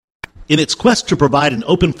In its quest to provide an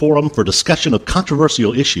open forum for discussion of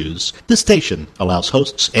controversial issues, this station allows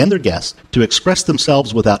hosts and their guests to express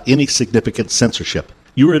themselves without any significant censorship.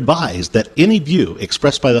 You are advised that any view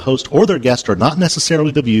expressed by the host or their guest are not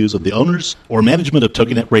necessarily the views of the owners or management of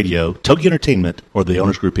TogiNet Radio, Togi Entertainment, or the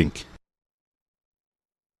Owners Group, Inc.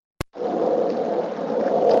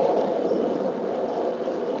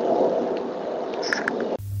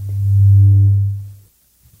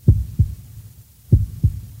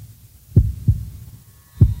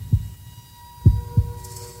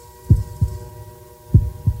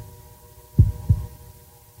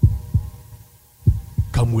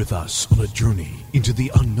 Come with us on a journey into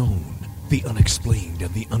the unknown, the unexplained,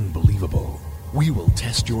 and the unbelievable. We will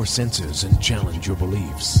test your senses and challenge your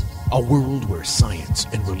beliefs. A world where science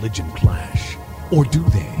and religion clash. Or do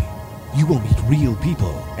they? You will meet real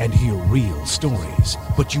people and hear real stories,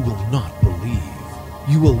 but you will not believe.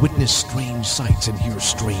 You will witness strange sights and hear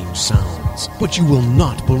strange sounds, but you will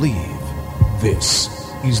not believe. This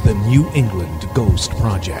is the New England Ghost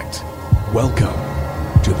Project. Welcome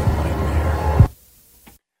to the nightmare.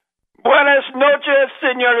 Buenas noches,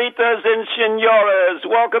 senoritas and senores.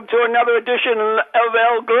 Welcome to another edition of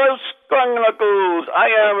El Ghost Chronicles. I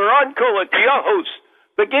am Ron Kolick, your host,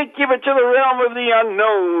 the gatekeeper to the realm of the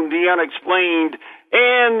unknown, the unexplained,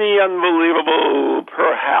 and the unbelievable,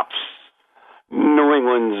 perhaps. New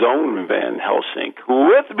England's own Van Helsing.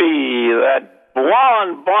 With me, that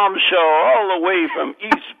blonde bombshell all the way from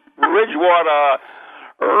East Bridgewater,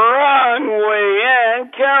 Runway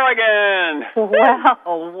and Kerrigan.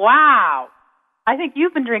 Well, wow. I think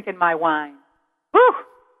you've been drinking my wine. Whew.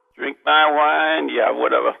 Drink my wine? Yeah,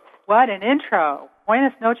 whatever. What an intro.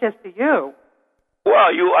 Buenas noches to you.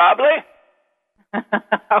 Well, you hable?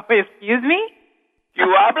 Oh, excuse me? You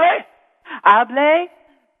hable? Hable?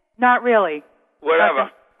 Not really.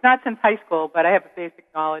 Whatever. Not since high school, but I have a basic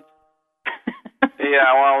knowledge.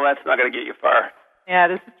 Yeah, well, that's not going to get you far. Yeah,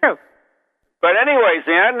 this is true. But anyways,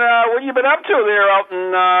 Ann, what have you been up to there out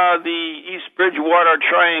in the East Bridgewater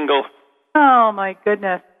Triangle? Oh, my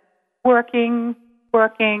goodness. Working,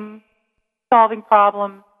 solving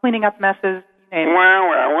problems, cleaning up messes, you name it.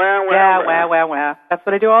 Wow. That's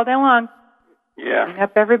what I do all day long. Yeah. Clean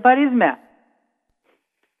up everybody's mess.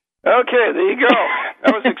 Okay, there you go.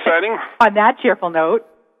 That was exciting. On that cheerful note,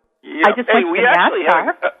 yeah. I just went to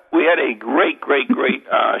NASCAR. We had a great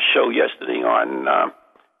show yesterday on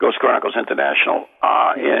Ghost Chronicles International,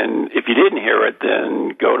 and if you didn't hear it,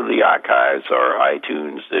 then go to the archives or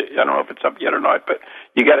iTunes. I don't know if it's up yet or not, but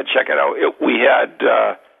you got to check it out. We had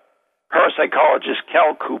parapsychologist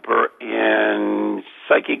Cal Cooper and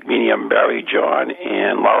psychic medium Barry John,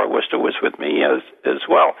 and Laura Worcester was with me as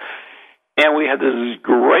well. And we had this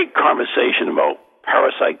great conversation about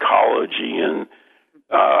parapsychology and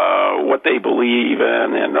what they believe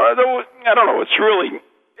in, and I don't know,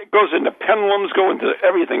 it goes into pendulums, go into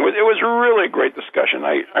everything. It was really a great discussion.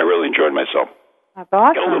 I really enjoyed myself. That's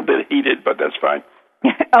awesome. Got a little bit heated, but that's fine.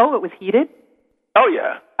 Oh, it was heated? Oh,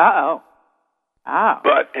 yeah. Uh-oh. Oh.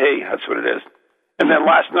 But, hey, that's what it is. And then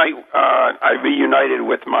last night, I reunited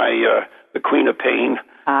with the Queen of Pain,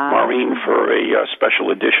 Maureen, for a special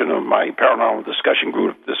edition of my paranormal discussion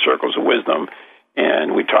group, the Circles of Wisdom.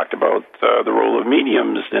 And we talked about the role of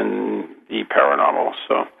mediums in the paranormal,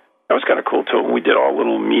 so that was kind of cool, too. We did all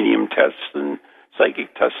little medium tests and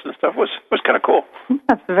psychic tests and stuff. It was kind of cool.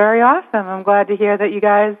 That's very awesome. I'm glad to hear that you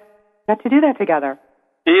guys got to do that together.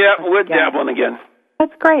 Yeah, we're dabbling again.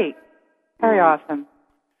 That's great. Very awesome.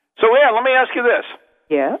 So, yeah, let me ask you this.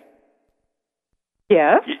 Yeah?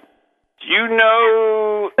 Yes? Do you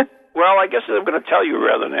know... Well, I guess I'm going to tell you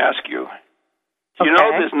rather than ask you. Do you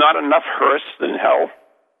know there's not enough hearses in hell?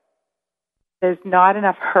 There's not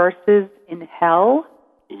enough hearses in hell?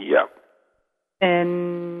 Yep.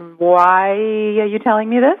 And why are you telling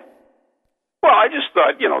me this? Well, I just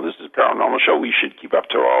thought, this is a paranormal show. We should keep up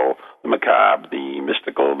to all the macabre, the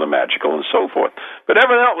mystical, the magical, and so forth. But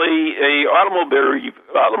evidently, a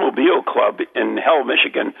automobile club in Hell,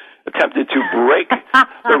 Michigan, attempted to break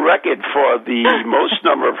the record for the most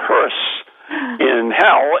number of hearses in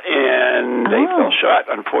Hell, and they fell short,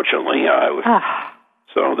 unfortunately.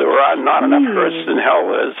 So there are not enough hearses in Hell.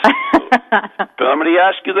 But I'm going to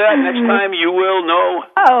ask you that next time. You will know.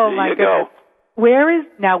 Oh, there my you goodness. go. Where is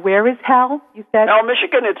Hell, you said? Hell,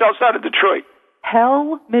 Michigan. It's outside of Detroit.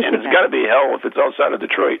 Hell, Michigan. And it's got to be hell if it's outside of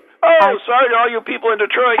Detroit. Oh, sorry to all you people in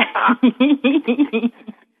Detroit.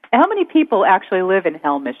 How many people actually live in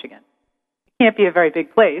Hell, Michigan? It can't be a very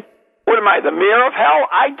big place. What am I, the mayor of Hell?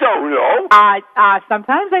 I don't know.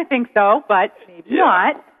 Sometimes I think so, but maybe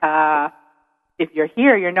not. If you're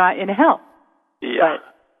here, you're not in Hell. Yeah. But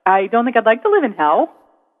I don't think I'd like to live in Hell.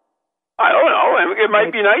 I don't know. It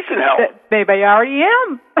might be nice in hell. Maybe I already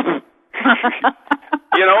am.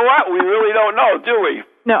 You know what? We really don't know, do we?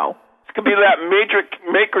 No. It could be that Matrix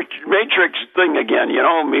thing again. You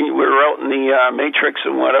know, I mean, we're out in the Matrix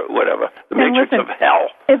and whatever. The Matrix of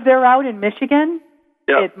hell. If they're out in Michigan,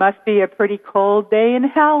 it must be a pretty cold day in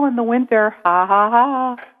hell in the winter. Ha, ha,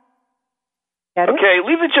 ha. Okay,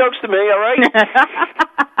 leave the jokes to me, all right?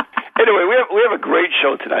 Anyway, we have a great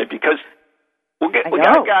show tonight because we got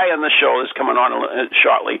a guy on the show that's coming on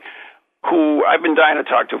shortly who I've been dying to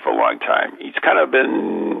talk to for a long time. He's kind of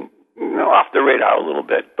been off the radar a little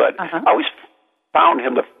bit, but I always found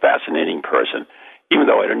him a fascinating person, even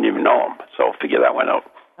though I didn't even know him. So figure that one out.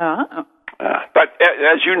 But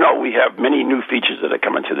as you know, we have many new features that are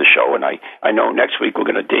coming to the show, and I know next week we're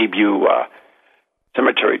going to debut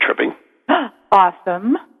cemetery tripping.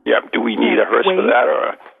 Awesome. Yeah. Do we need a hearse for that,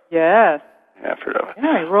 or? Yes. Yeah,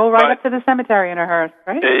 we roll right up to the cemetery in a hearse,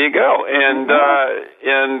 right? There you go.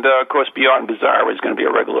 And of course, Beyond Bizarre is going to be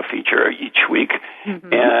a regular feature each week.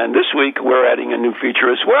 Mm-hmm. And this week, we're adding a new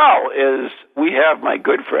feature as well, is we have my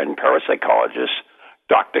good friend, parapsychologist,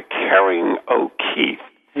 Dr. Karen O'Keefe.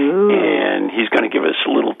 Ooh. And he's going to give us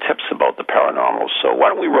little tips about the paranormal. So why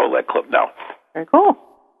don't we roll that clip now? Very cool.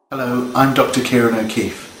 Hello, I'm Dr. Karen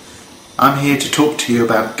O'Keefe. I'm here to talk to you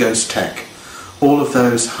about ghost tech. All of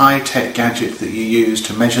those high-tech gadgets that you use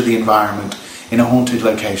to measure the environment in a haunted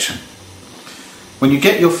location. When you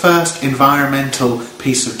get your first environmental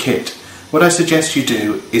piece of kit, what I suggest you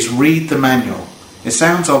do is read the manual. It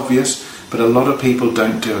sounds obvious, but a lot of people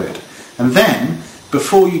don't do it. And then,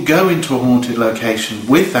 before you go into a haunted location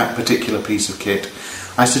with that particular piece of kit,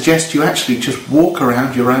 I suggest you actually just walk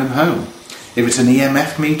around your own home. If it's an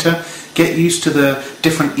EMF meter, get used to the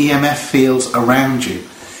different EMF fields around you.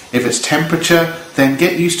 If it's temperature, then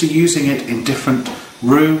get used to using it in different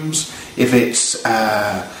rooms. If it's,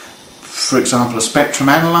 for example, a spectrum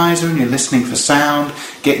analyzer and you're listening for sound,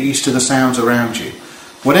 get used to the sounds around you.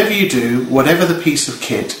 Whatever you do, whatever the piece of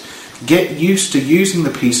kit, get used to using the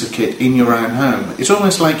piece of kit in your own home. It's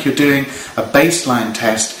almost like you're doing a baseline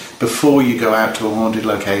test before you go out to a haunted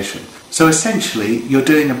location. So essentially, you're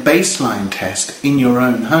doing a baseline test in your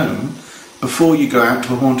own home before you go out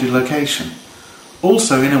to a haunted location.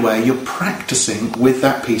 Also, in a way, you're practicing with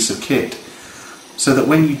that piece of kit, so that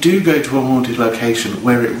when you do go to a haunted location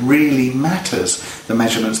where it really matters, the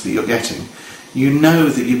measurements that you're getting, you know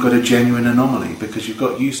that you've got a genuine anomaly because you've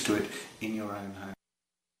got used to it in your own home.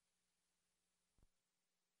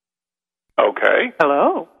 Okay.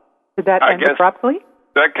 Hello. Did that end abruptly?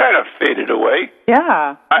 That kind of faded away.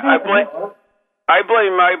 Yeah. I blame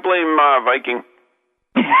Viking.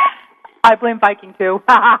 I blame Viking too.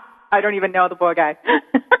 I don't even know the poor guy.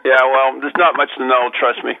 Yeah, well, there's not much to know,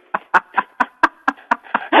 trust me.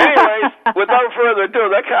 Anyways, without further ado,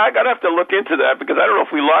 I'm going to have to look into that because I don't know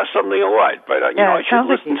if we lost something or what. But, I should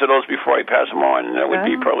listen to those before I pass them on, and that would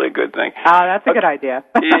be probably a good thing. Oh, that's a good idea.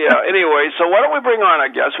 Yeah, anyway, so why don't we bring on our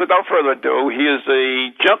guest? Without further ado, he is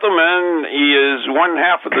a gentleman. He is one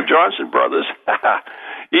half of the Johnson brothers.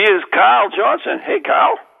 He is Kyle Johnson. Hey,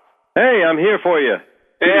 Kyle. Hey, I'm here for you.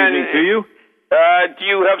 Good evening to you. Do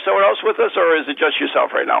you have someone else with us, or is it just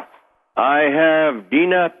yourself right now? I have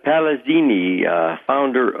Dina Palazzini,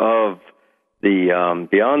 founder of the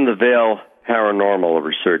Beyond the Veil Paranormal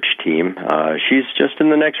Research Team. She's just in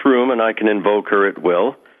the next room, and I can invoke her at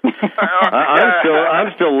will.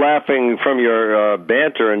 I'm still laughing from your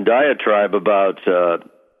banter and diatribe about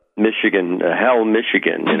Michigan, Hell,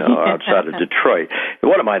 Michigan, outside of Detroit.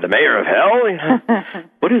 What am I, the mayor of hell?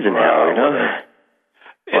 What is in hell,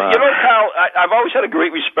 Wow. You know, Kyle, I've always had a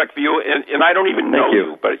great respect for you, and I don't even know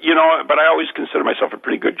you, but I always consider myself a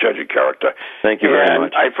pretty good judge of character. Thank you very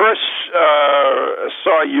much. I first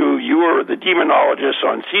saw you. You were the demonologist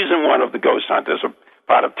on season 1 of The Ghost Hunters, a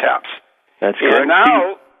part of TAPS. That's correct. And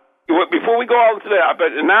now, before we go all into that,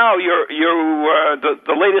 but now you're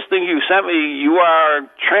the latest thing you sent me. You are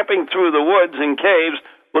tramping through the woods and caves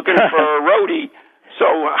looking for a roadie. So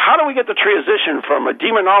how do we get the transition from a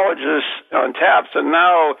demonologist on TAPS and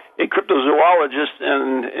now a cryptozoologist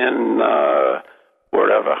in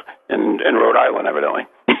Rhode Island, evidently?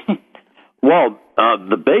 Well,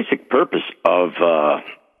 the basic purpose of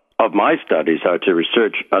my studies are to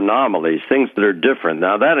research anomalies, things that are different.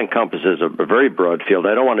 Now, that encompasses a very broad field.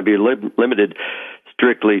 I don't want to be limited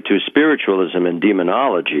strictly to spiritualism and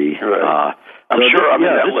demonology. Right. I'm sure I'm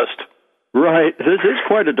in that list. Right. This is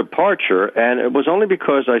quite a departure, and it was only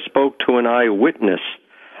because I spoke to an eyewitness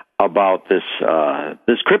about this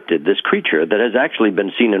cryptid, this creature that has actually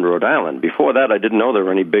been seen in Rhode Island. Before that, I didn't know there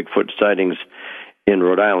were any Bigfoot sightings in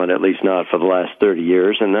Rhode Island, at least not for the last 30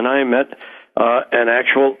 years. And then I met an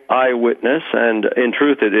actual eyewitness, and in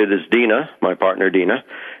truth, it is Dina, my partner Dina,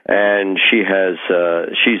 and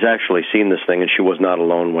she's actually seen this thing, and she was not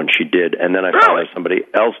alone when she did. And then I found out somebody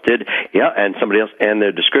else did, and somebody else, and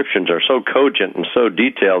their descriptions are so cogent and so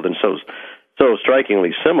detailed and so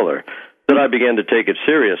strikingly similar that I began to take it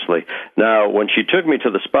seriously. Now, when she took me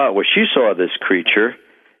to the spot where she saw this creature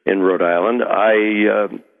in Rhode Island,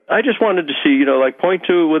 I just wanted to see, point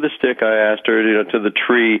to with a stick. I asked her, to the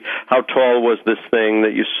tree, how tall was this thing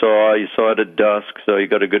that you saw? You saw it at dusk, so you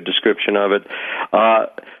got a good description of it.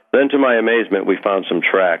 Then, to my amazement, we found some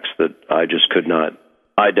tracks that I just could not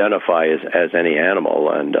identify as any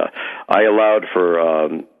animal, and I allowed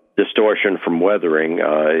for distortion from weathering,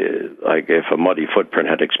 like if a muddy footprint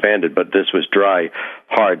had expanded, but this was dry,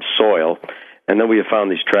 hard soil. And then we have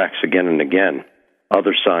found these tracks again and again.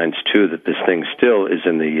 Other signs, too, that this thing still is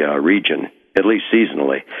in the region, at least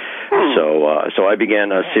seasonally. So I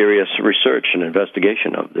began a serious research and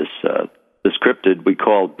investigation of this cryptid we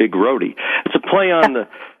call Big Rhodey. It's a play on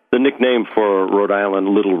the nickname for Rhode Island,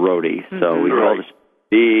 Little Rhodey. So we call this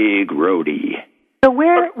Big Rhodey. So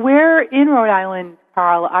where in Rhode Island,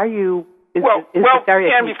 Carl, are you? Is this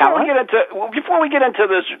area? And before we get into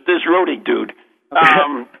this Rhodey dude,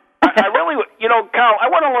 I really, Carl, I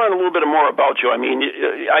want to learn a little bit more about you. I mean,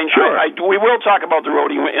 sure. We will talk about the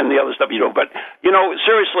Rhodey and the other stuff you do, but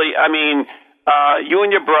seriously, I mean, you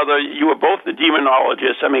and your brother, you were both the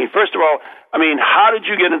demonologists. I mean, first of all, how did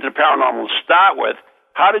you get into the paranormal to start with?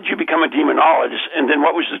 How did you become a demonologist? And then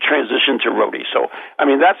what was the transition to Rhodey? So,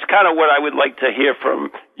 that's kind of what I would like to hear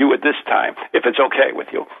from you at this time, if it's okay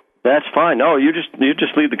with you. That's fine. No, you just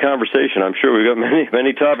lead the conversation. I'm sure we've got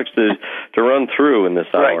many topics to run through in this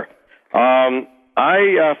hour. Right.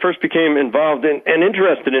 I first became involved in and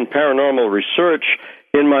interested in paranormal research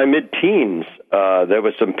in my mid-teens. There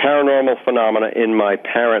was some paranormal phenomena in my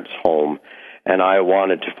parents' home, and I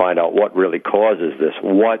wanted to find out what really causes this.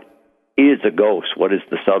 What is a ghost? What is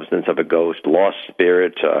the substance of a ghost? Lost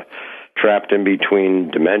spirit, trapped in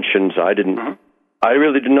between dimensions? I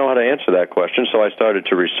really didn't know how to answer that question, so I started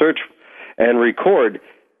to research and record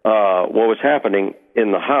what was happening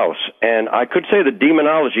in the house. And I could say that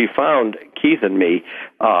demonology found Keith and me.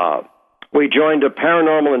 We joined a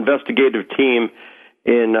paranormal investigative team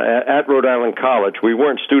at Rhode Island College. We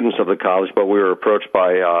weren't students of the college, but we were approached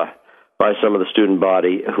by some of the student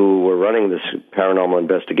body who were running this paranormal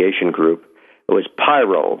investigation group. It was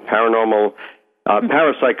PIRO, Paranormal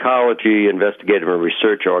Parapsychology Investigative and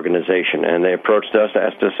Research Organization, and they approached us,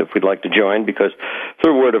 asked us if we'd like to join, because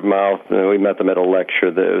through word of mouth, we met them at a lecture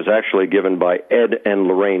that was actually given by Ed and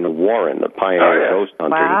Lorraine Warren, the pioneer ghost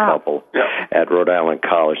hunting couple at Rhode Island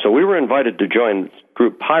College. So we were invited to join this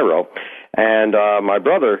group PIRO, and my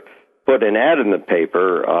brother put an ad in the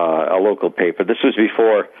paper, a local paper. This was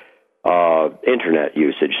before internet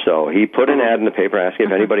usage, so he put an ad in the paper asking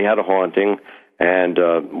if anybody had a haunting.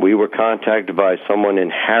 And we were contacted by someone in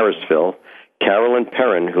Harrisville, Carolyn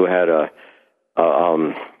Perrin, who had a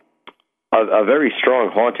very strong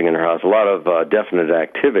haunting in her house, a lot of definite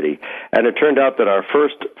activity. And it turned out that our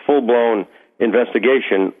first full-blown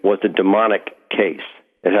investigation was a demonic case.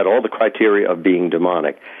 It had all the criteria of being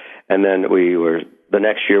demonic. And then the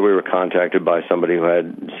next year we were contacted by somebody who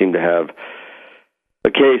seemed to have a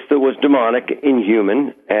case that was demonic,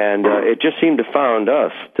 inhuman, and it just seemed to find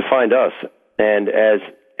us. And as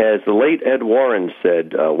the late Ed Warren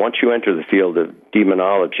said, once you enter the field of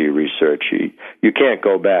demonology research, you can't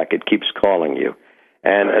go back. It keeps calling you.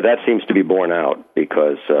 And that seems to be borne out,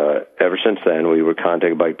 because ever since then we were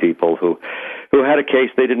contacted by people who had a case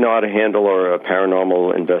they didn't know how to handle, or a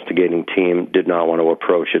paranormal investigating team did not want to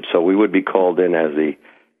approach it. So we would be called in as the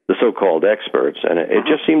so-called experts, and it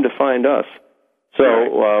just seemed to find us.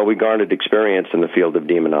 So we garnered experience in the field of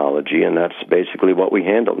demonology, and that's basically what we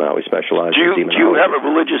handle now. We specialize in demonology. Do you have a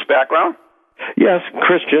religious background? Yes,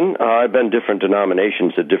 Christian. I've been different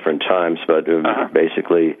denominations at different times, but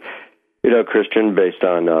basically, Christian based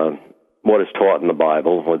on what is taught in the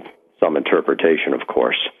Bible, with some interpretation, of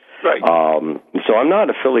course. Right. So I'm not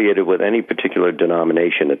affiliated with any particular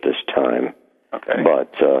denomination at this time. Okay.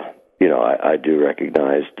 But, I do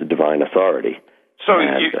recognize the divine authority. So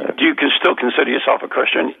do you still consider yourself a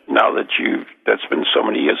Christian now that that's been so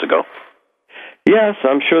many years ago? Yes,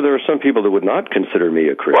 I'm sure there are some people that would not consider me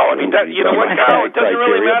a Christian. Well, you know what, Carl, it doesn't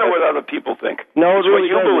really matter what other people think. No, it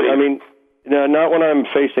really doesn't. Not when I'm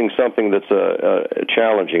facing something that's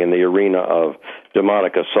challenging in the arena of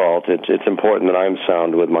demonic assault. It's important that I'm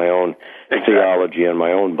sound with my own theology and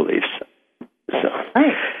my own beliefs. So.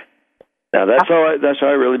 Now that's how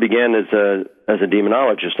I really began as a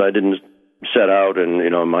demonologist. I didn't set out in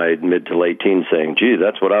my mid to late teens saying, "Gee,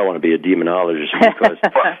 that's what I want to be, a demonologist." Because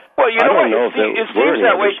well, it seems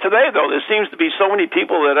that way today, though. There seems to be so many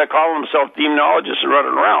people that are calling themselves demonologists and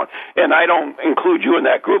running around, and I don't include you in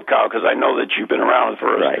that group, Kyle, because I know that you've been around for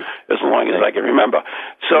as long as I can remember.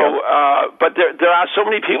 So, but there are so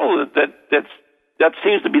many people that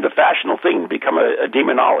seems to be the fashionable thing to become a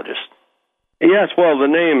demonologist. Yes, well, the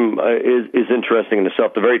name is interesting in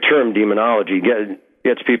itself. The very term demonology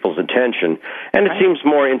gets people's attention, and it seems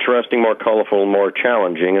more interesting, more colorful, more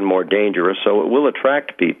challenging, and more dangerous, so it will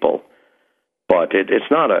attract people. But it's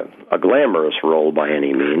not a glamorous role by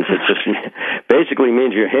any means. It just basically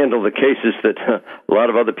means you handle the cases that a lot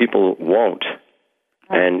of other people won't.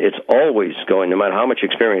 And it's always going, no matter how much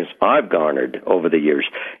experience I've garnered over the years,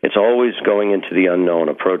 it's always going into the unknown,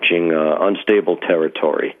 approaching unstable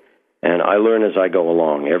territory. And I learn as I go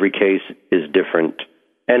along. Every case is different.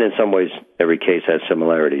 And in some ways, every case has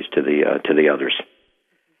similarities to the others.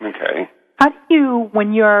 Okay. How do you,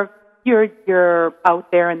 when you're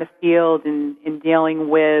out there in the field and dealing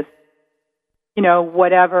with,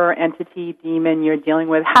 whatever entity, demon you're dealing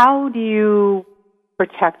with, how do you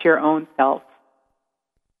protect your own self?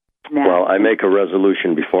 Well, I make a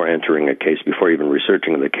resolution before entering a case, before even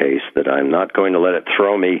researching the case, that I'm not going to let it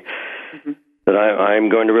throw me. Mm-hmm. That I'm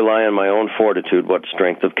going to rely on my own fortitude, what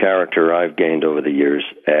strength of character I've gained over the years,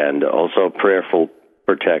 and also prayerful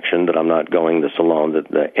protection, that I'm not going this alone, that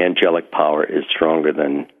the angelic power is stronger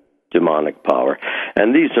than demonic power.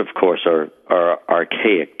 And these, of course, are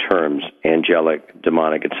archaic terms, angelic,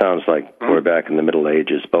 demonic. It sounds like we're back in the Middle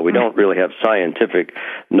Ages, but we don't really have scientific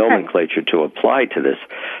nomenclature to apply to this.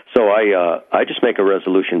 So I just make a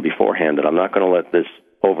resolution beforehand that I'm not going to let this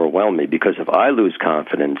overwhelm me, because if I lose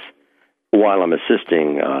confidence while I'm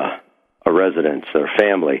assisting a resident or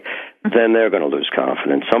family, then they're going to lose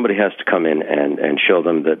confidence. Somebody has to come in and show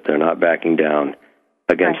them that they're not backing down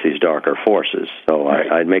against these darker forces. So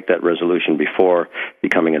I'd make that resolution before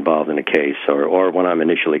becoming involved in a case, or when I'm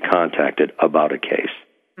initially contacted about a case.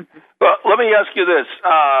 Well, let me ask you this.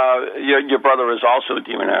 Your brother is also a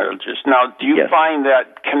demonologist. Now, do you find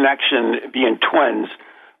that connection, being twins,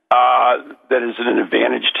 that is an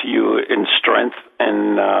advantage to you in strength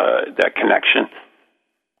and that connection?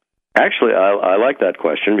 Actually, I like that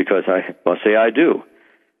question, because I must say I do.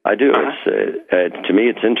 I do. It's, to me,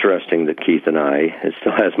 it's interesting that Keith and I, it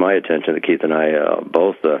still has my attention that Keith and I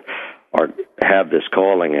both have this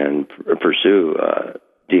calling and pursue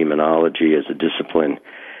demonology as a discipline.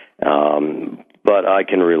 But I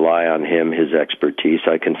can rely on him, his expertise.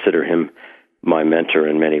 I consider him my mentor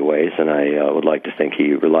in many ways, and I would like to think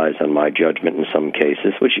he relies on my judgment in some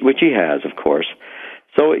cases, which he has, of course.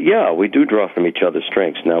 So, we do draw from each other's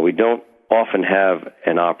strengths. Now, we don't often have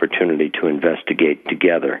an opportunity to investigate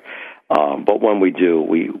together, but when we do,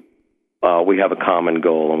 we have a common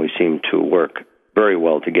goal, and we seem to work very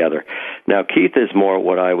well together. Now, Keith is more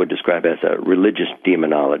what I would describe as a religious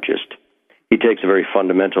demonologist. He takes a very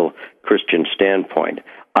fundamental Christian standpoint.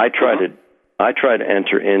 I try to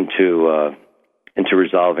enter into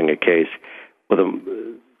resolving a case with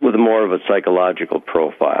a more of a psychological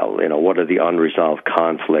profile. What are the unresolved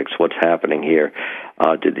conflicts? What's happening here?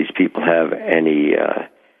 Did these people have any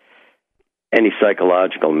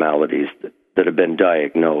psychological maladies that have been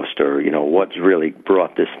diagnosed, or what's really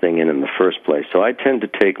brought this thing in the first place? So I tend to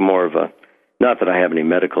take more of a, not that I have any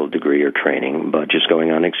medical degree or training, but just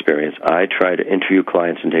going on experience. I try to interview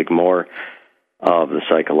clients and take more of the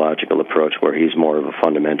psychological approach, where he's more of a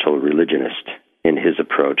fundamental religionist in his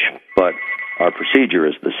approach. But our procedure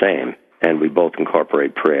is the same, and we both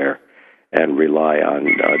incorporate prayer and rely on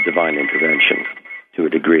divine intervention to a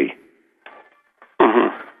degree. Mm-hmm.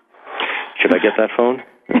 Should I get that phone?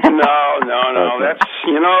 No. Okay. That's,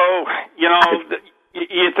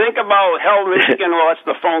 you think about Hell, Michigan, well, that's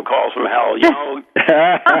the phone calls from hell, Oh,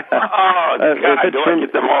 God, I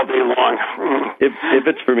get them all day long. If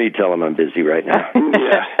it's for me, tell them I'm busy right now.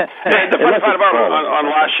 The funny part about on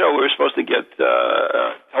last show, we were supposed to get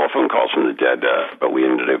telephone calls from the dead, but we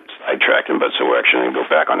ended up sidetracking, so we're actually going to go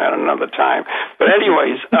back on that another time. But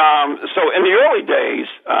anyways, so in the early days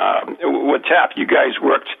with TAP, you guys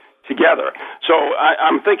worked together. So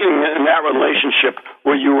I'm thinking in that relationship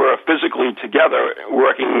where you were physically together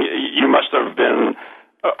working, you must have been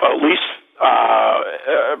at least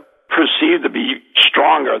perceived to be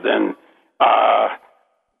stronger than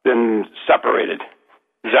separated.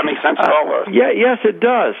 Does that make sense at all? Or? Yes, it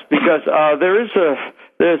does, because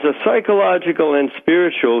there's a psychological and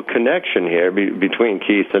spiritual connection here between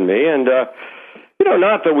Keith and me, and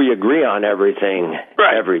not that we agree on everything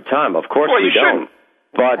every time. Of course we don't. Shouldn't.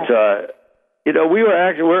 But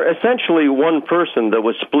we're essentially one person that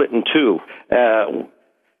was split in two.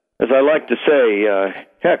 As I like to say,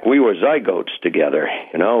 heck, we were zygotes together.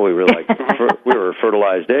 We were like we were a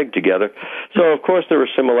fertilized egg together. So of course there were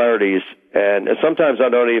similarities, and sometimes I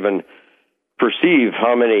don't even perceive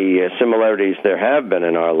how many similarities there have been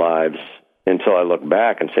in our lives until I look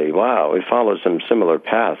back and say, wow, we followed some similar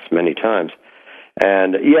paths many times.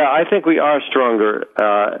 And I think we are stronger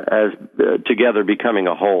as together, becoming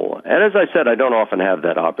a whole. And as I said, I don't often have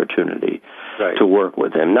that opportunity to work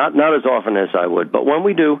with him. Not as often as I would, but when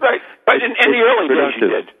we do, right. In the early days, you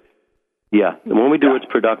did. Yeah, when we do, it's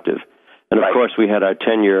productive. And of course, we had our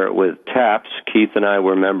tenure with TAPS. Keith and I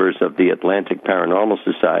were members of the Atlantic Paranormal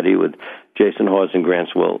Society with Jason Hawes and Grant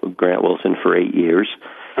Wilson for 8 years.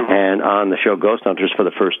 Mm-hmm. And on the show Ghost Hunters for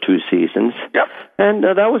the first 2 seasons. Yep. And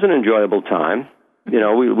that was an enjoyable time.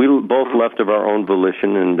 We both left of our own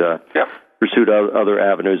volition and pursued other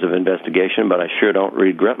avenues of investigation, but I sure don't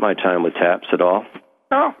regret my time with TAPS at all.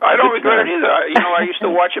 No, I don't regret it either. I used to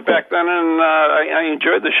watch it back then, and I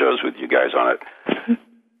enjoyed the shows with you guys on it.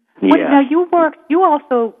 Now, you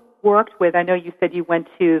also worked with, I know you said you went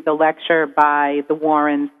to the lecture by the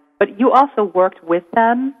Warrens, but you also worked with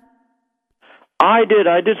them? I did.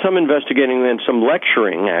 I did some investigating and some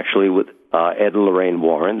lecturing, actually, with Ed and Lorraine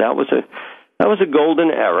Warren. That was a golden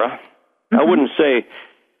era. Mm-hmm. I wouldn't say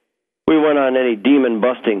we went on any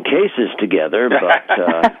demon-busting cases together, but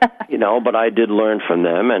but I did learn from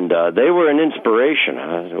them, and they were an inspiration.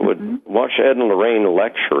 I would watch Ed and Lorraine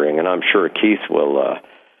lecturing, and I'm sure Keith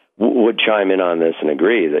would chime in on this and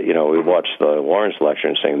agree that, we watched the Warrens lecture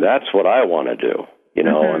and saying, that's what I want to do.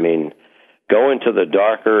 I mean, go into the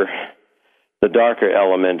darker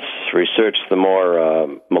elements, research the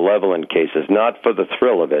more malevolent cases, not for the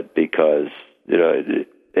thrill of it, because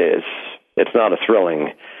it's not a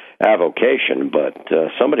thrilling avocation, but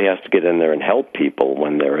somebody has to get in there and help people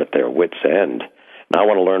when they're at their wits' end. And I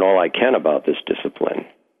want to learn all I can about this discipline.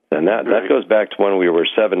 And that goes back to when we were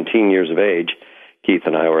 17 years of age. Keith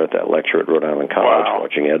and I were at that lecture at Rhode Island College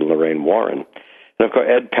watching Ed and Lorraine Warren. And, of course,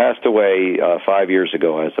 Ed passed away 5 years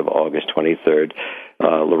ago as of August 23rd.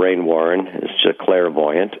 Lorraine Warren is a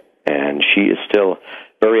clairvoyant, and she is still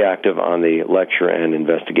very active on the lecture and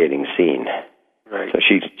investigating scene. Right. So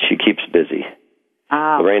she keeps busy.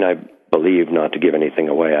 Lorraine, I believe, not to give anything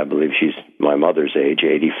away, I believe she's my mother's age,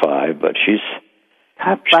 85, but she's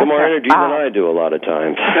got more energy than I do a lot of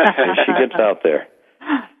times. She gets out there.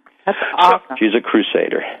 That's awesome. She's a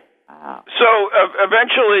crusader. So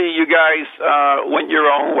eventually you guys went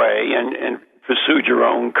your own way and pursued your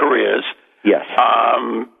own careers. Yes.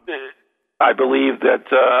 I believe that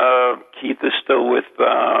Keith is still with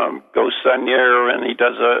Ghost Sunyear, and he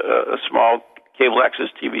does a small cable access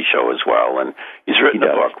TV show as well, and he's written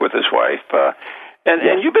a book with his wife.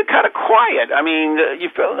 And you've been kind of quiet. I mean,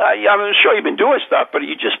 I'm sure you've been doing stuff, but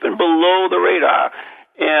you've just been below the radar.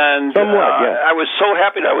 And I was so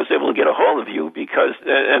happy that I was able to get a hold of you because,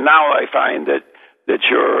 and now I find that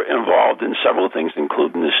you're involved in several things,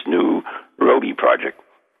 including this new Rhodey project.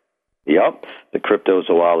 Yep, the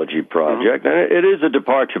Cryptozoology Project. And it is a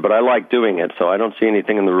departure, but I like doing it, so I don't see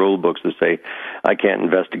anything in the rule books that say I can't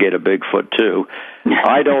investigate a Bigfoot, too.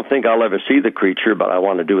 I don't think I'll ever see the creature, but I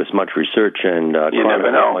want to do as much research and as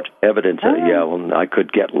much evidence. I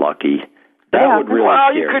could get lucky. That would really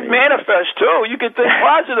scare you could me. Manifest, too. You could think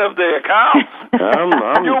positive there, Carl.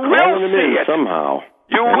 I'm you will see it. Somehow.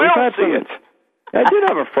 You will see it. I did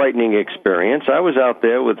have a frightening experience. I was out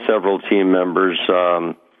there with several team members,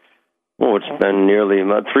 it's been nearly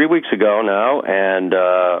 3 weeks ago now, and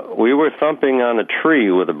we were thumping on a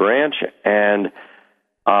tree with a branch, and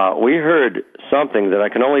we heard something that I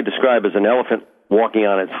can only describe as an elephant walking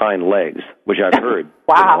on its hind legs, which I've heard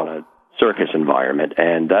in a circus environment,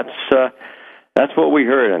 and that's what we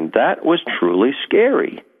heard, and that was truly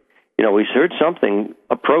scary. We heard something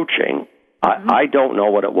approaching. I don't know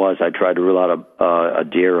what it was. I tried to rule out a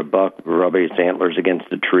deer, a buck, rub its antlers against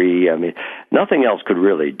the tree. I mean, nothing else could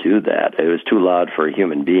really do that. It was too loud for a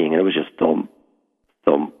human being, and it was just thump,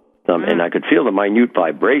 thump, thump. And I could feel the minute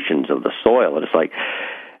vibrations of the soil, and it's like,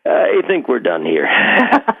 I think we're done here.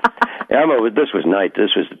 This was night.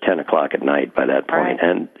 This was 10 o'clock at night by that point. Right.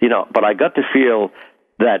 And, but I got to feel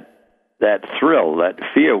that thrill, that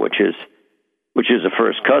fear, which is a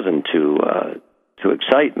first cousin to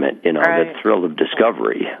excitement, that thrill of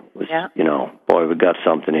discovery was, boy, we got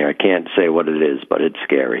something here. I can't say what it is, but it's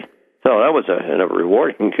scary. So that was a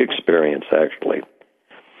rewarding experience, actually.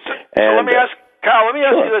 So let me ask, Carl, you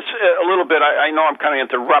this a little bit. I know I'm kind of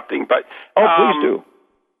interrupting, but please do.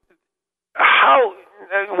 How,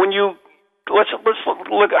 when you let's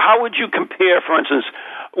look, how would you compare, for instance,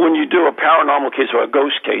 when you do a paranormal case or a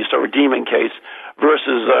ghost case or a demon case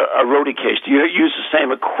versus a roadie case? Do you use the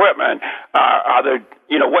same equipment? Are there,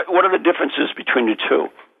 what are the differences between the two?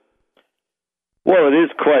 Well, it is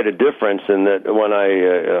quite a difference in that when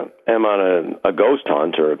I am on a ghost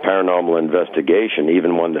hunt or a paranormal investigation,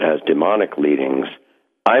 even one that has demonic leadings,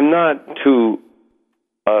 I'm not too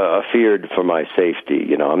feared for my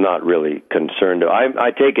safety. I'm not really concerned.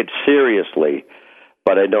 I take it seriously,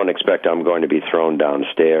 but I don't expect I'm going to be thrown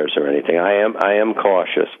downstairs or anything. I am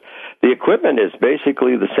cautious. The equipment is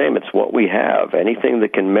basically the same. It's what we have. Anything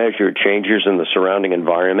that can measure changes in the surrounding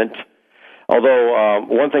environment. Although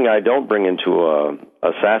one thing I don't bring into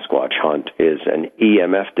a Sasquatch hunt is an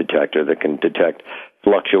EMF detector that can detect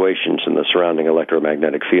fluctuations in the surrounding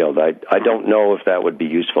electromagnetic field. I don't know if that would be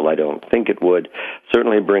useful. I don't think it would.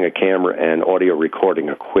 Certainly bring a camera and audio recording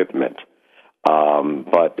equipment.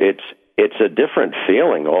 But it's a different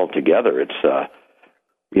feeling altogether. It's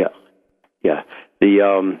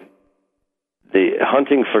the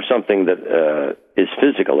hunting for something that is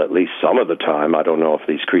physical, at least some of the time. I don't know if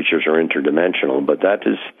these creatures are interdimensional, but that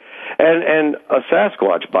is... And a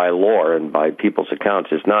Sasquatch, by lore and by people's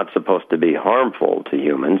accounts, is not supposed to be harmful to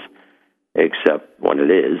humans, except when it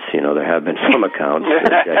is. There have been some accounts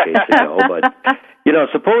decades ago, but...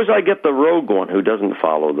 suppose I get the rogue one who doesn't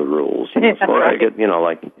follow the rules. Suppose I get,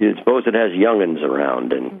 suppose it has young'uns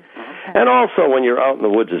around. And also when you're out in the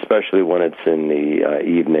woods, especially when it's in the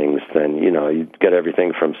evenings, then, you get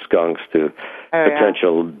everything from skunks to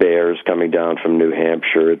potential bears coming down from New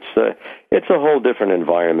Hampshire. It's a whole different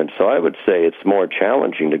environment. So I would say it's more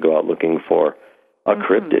challenging to go out looking for a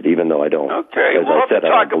cryptid, even though I don't. Okay, we'll have to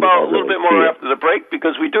talk about a little bit more after the break,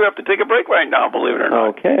 because we do have to take a break right now, believe it or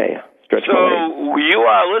not. Okay. So you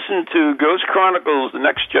are listening to Ghost Chronicles, The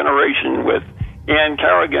Next Generation with Ann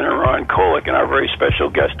Carrigan and Ron Kolick, and our very special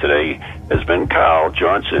guest today has been Carl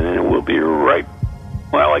Johnson, and we'll be right...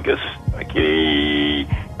 Well, I can't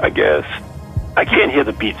hear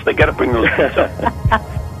the beats. They got to bring those beats up.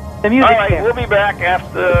 The music. All right, we'll be back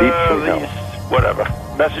after these,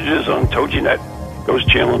 messages on TogiNet, Ghost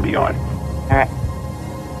Channel and beyond. All right.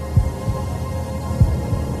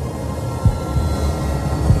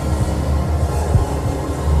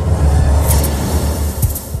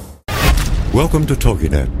 Welcome to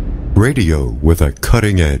TogiNet, radio with a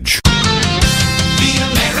cutting edge. The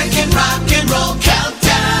American Rock and Roll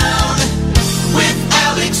Countdown with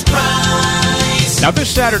Alex Price. Now,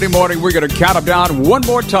 this Saturday morning, we're going to count them down one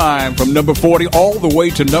more time from number 40 all the way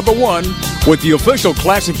to number 1 with the official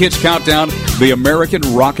Classic Hits Countdown, the American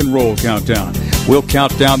Rock and Roll Countdown. We'll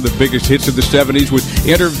count down the biggest hits of the 70s with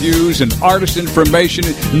interviews and artist information,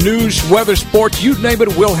 news, weather, sports, you name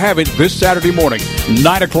it, we'll have it this Saturday morning,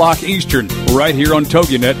 9 o'clock Eastern, right here on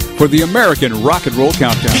TogiNet for the American Rock and Roll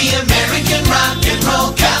Countdown. The American Rock and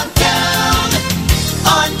Roll Countdown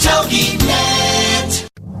on TogiNet.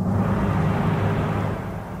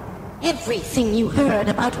 Everything you heard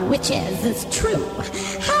about witches is true.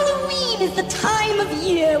 Halloween is the time of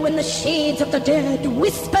year when the shades of the dead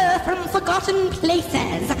whisper from forgotten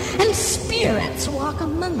places and spirits walk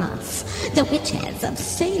among us. The witches of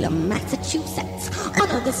Salem, Massachusetts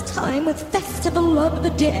honor this time with Festival of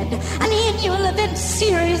the Dead, an annual event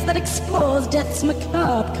series that explores death's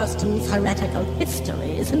macabre customs, heretical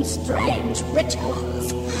histories, and strange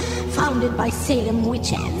rituals. Founded by Salem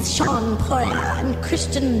witches Sean Poirier and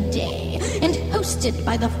Christian Day, and hosted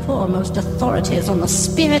by the foremost authorities on the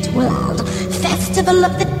spirit world, Festival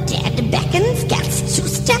of the Dead beckons guests to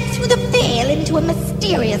step through the veil into a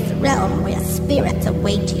mysterious realm where spirits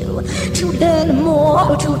await you. To learn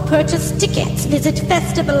more or to purchase tickets, visit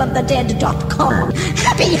festivalofthedead.com.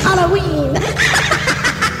 Happy Halloween!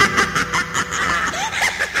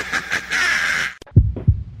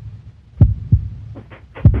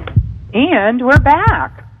 And we're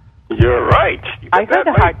back. You're right. I heard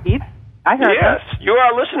the heartbeats. I heard Yes, you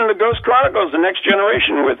are listening to Ghost Chronicles, The Next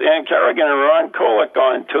Generation with Ann Carrigan and Ron Kolick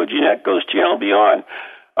on TogiNet, Ghost Channel Beyond.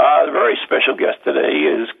 The very special guest today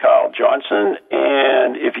is Carl Johnson,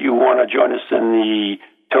 and if you want to join us in the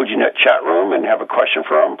TogiNet chat room and have a question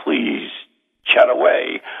for him, please chat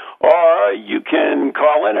away. Or you can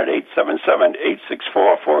call in at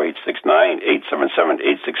 877-864-4869,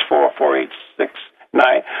 877-864-4869.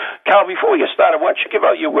 Cal, before we get started, why don't you give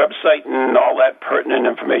out your website and all that pertinent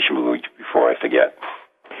information before I forget?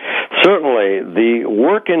 Certainly. The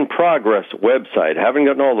Work in Progress website, haven't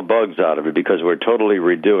gotten all the bugs out of it because we're totally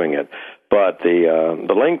redoing it, but the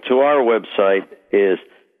link to our website is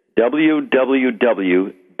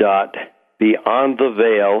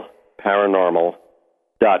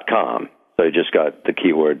www.beyondtheveilparanormal.com. So you just got the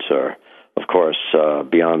keywords are, of course,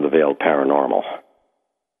 Beyond the Veil Paranormal.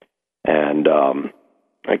 And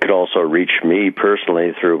I could also reach me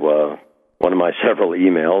personally through one of my several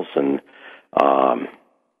emails, and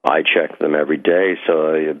I check them every day.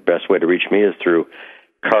 So the best way to reach me is through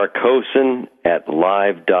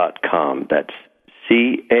Carcosan@live.com. That's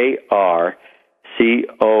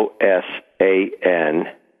CARCOSAN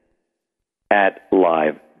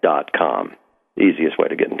 @live.com. The easiest way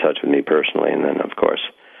to get in touch with me personally, and then of course,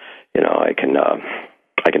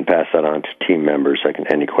 I can pass that on to team members.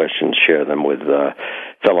 Any questions, share them with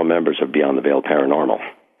fellow members of Beyond the Veil Paranormal.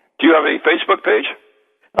 Do you have a Facebook page?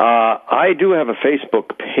 I do have a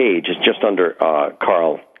Facebook page. It's just under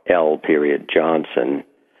Carl L. Johnson.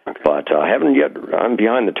 Okay. But I haven't yet. I'm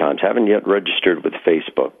behind the times. Haven't yet registered with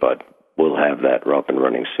Facebook, but we'll have that up and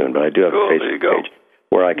running soon. But I do have a Facebook page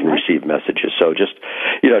where I can receive messages. So just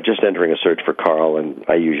entering a search for Carl, and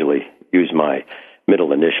I usually use my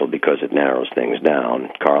middle initial because it narrows things down.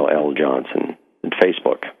 Carl L. Johnson at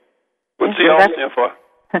Facebook. What's the L stand for?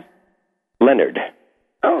 Leonard.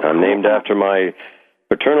 Oh, I'm named after my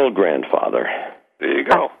paternal grandfather. There you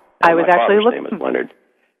go. I was actually looking. Name is Leonard.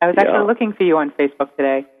 I was actually looking for you on Facebook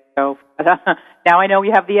today. So now I know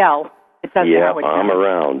you have the L. It says I'm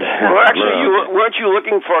around. Well, actually, weren't you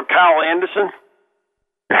looking for Carl Anderson?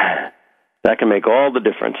 That can make all the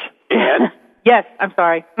difference. And? Yes, I'm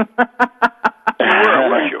sorry.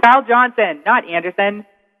 Carl Johnson, not Anderson.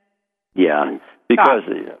 Yeah, because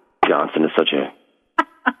Johnson is such a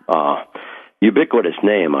ubiquitous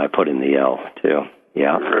name, I put in the L, too.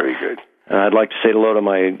 Yeah. Very good. I'd like to say hello to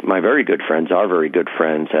my very good friends, our very good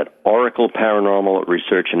friends at Oracle Paranormal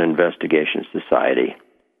Research and Investigation Society.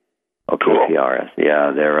 OKPRS.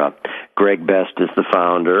 Yeah, they're Greg Best is the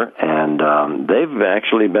founder, and they've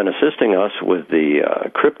actually been assisting us with the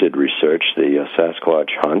cryptid research, the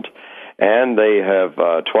Sasquatch hunt, and they have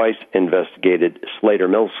twice investigated Slater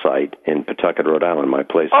Mill site in Pawtucket, Rhode Island, my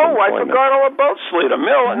place of employment. I forgot all about Slater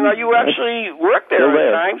Mill, and you actually work there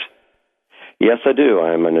at times. Yes, I do.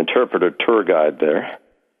 I'm an interpreter tour guide there,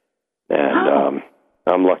 and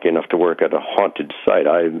I'm lucky enough to work at a haunted site.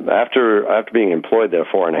 After being employed there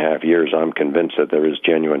 4.5 years, I'm convinced that there is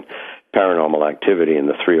genuine paranormal activity in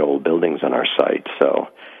the 3 old buildings on our site. So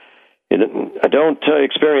I don't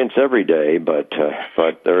experience every day, but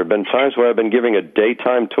there have been times where I've been giving a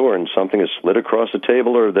daytime tour and something has slid across the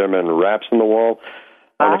table, or there have been raps in the wall,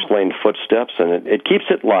 unexplained footsteps, and it keeps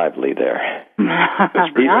it lively there.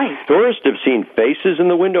 Nice. Tourists have seen faces in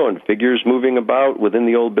the window and figures moving about within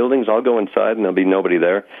the old buildings. I'll go inside and there'll be nobody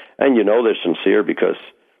there, and they're sincere because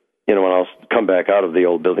when I'll come back out of the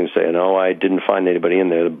old building saying, "Oh, I didn't find anybody in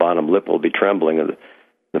there," the bottom lip will be trembling of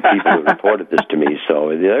the people who reported this to me.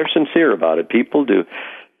 So they're sincere about it. People do.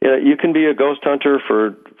 You can be a ghost hunter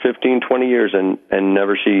for 15, 20 years and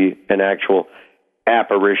never see an actual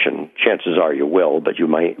apparition. Chances are you will, but you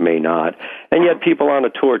may not. And yet people on a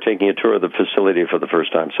tour, taking a tour of the facility for the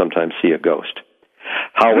first time, sometimes see a ghost.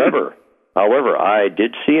 However, I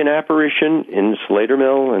did see an apparition in Slater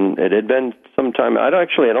Mill, and it had been some time. I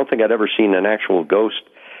don't think I'd ever seen an actual ghost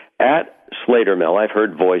at Slater Mill. I've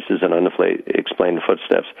heard voices and unexplained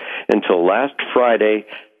footsteps until last Friday,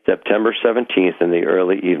 September 17th, in the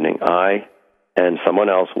early evening. I and someone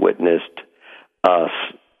else witnessed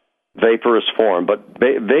vaporous form, but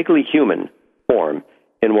vaguely human form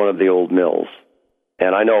in one of the old mills.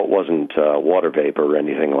 And I know it wasn't water vapor or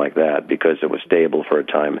anything like that because it was stable for a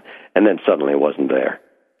time, and then suddenly it wasn't there.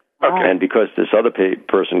 Okay. And because this other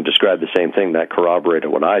person described the same thing, that corroborated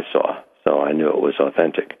what I saw, so I knew it was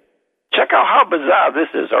authentic. Check out how bizarre this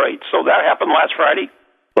is. All right, so that happened last Friday?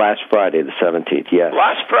 Last Friday, the 17th, yes.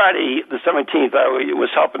 Last Friday, the 17th, I was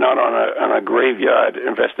helping out on a graveyard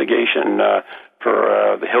investigation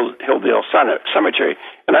for the Hilldale Cemetery,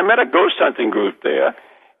 and I met a ghost hunting group there,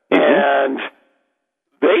 and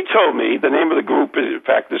they told me the name of the group, in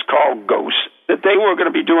fact, is called Ghosts, that they were going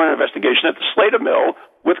to be doing an investigation at the Slater Mill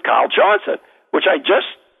with Carl Johnson, which I just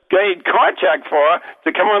made contact for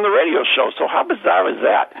to come on the radio show. So how bizarre is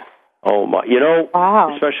that? Oh, my.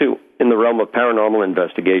 Wow. Especially in the realm of paranormal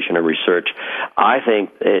investigation and research, I think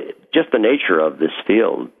just the nature of this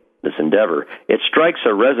field, this endeavor, it strikes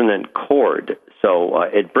a resonant chord. So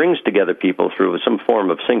it brings together people through some form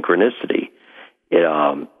of synchronicity.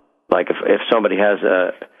 Like if somebody has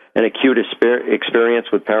an acute experience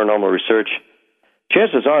with paranormal research,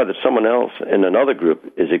 chances are that someone else in another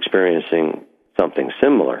group is experiencing something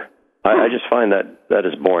similar. I just find that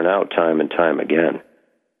is borne out time and time again.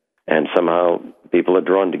 And somehow people are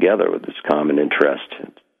drawn together with this common interest.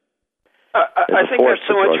 I think that's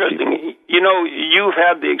so interesting. You've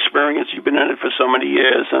had the experience. You've been in it for so many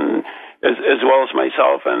years, and as well as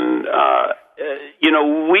myself. And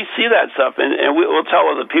we see that stuff, and we'll tell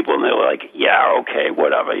other people, and they're like, yeah, okay,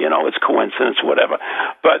 whatever, it's coincidence, whatever.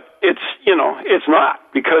 But it's not,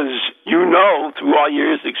 because through all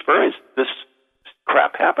years' experience, this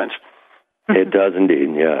crap happens. It does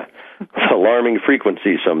indeed, yeah. It's alarming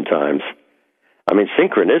frequency sometimes. I mean,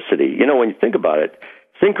 synchronicity, when you think about it,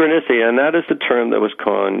 synchronicity, and that is the term that was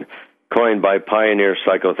coined by pioneer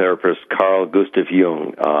psychotherapist Carl Gustav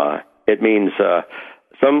Jung. It means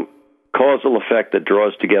some causal effect that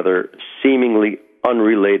draws together seemingly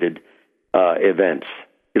unrelated events,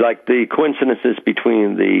 like the coincidences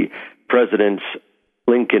between the presidents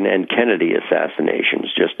Lincoln and Kennedy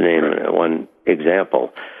assassinations, just to name one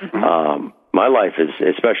example. Mm-hmm. My life is,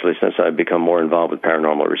 especially since I've become more involved with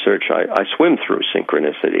paranormal research, I swim through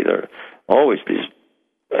synchronicity. There are always these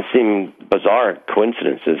seeming bizarre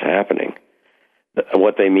coincidences happening.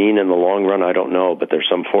 What they mean in the long run, I don't know, but there's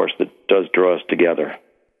some force that does draw us together.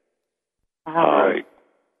 Right.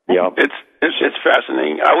 Yep. It's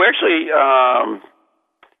fascinating. We actually,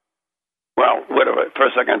 whatever, for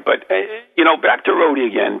a second, but, back to Rhodey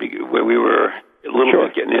again, where we were a little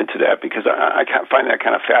bit getting into that, because I find that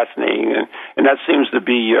kind of fascinating, and that seems to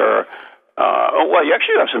be your, you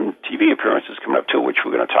actually have some TV appearances coming up, too, which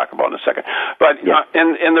we're going to talk about in a second. But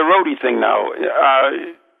in the Rhodey thing now,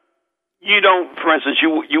 you don't, for instance,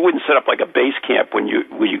 you wouldn't set up like a base camp when you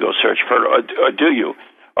go search for it, or do you?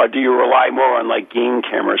 Or do you rely more on like game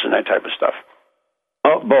cameras and that type of stuff?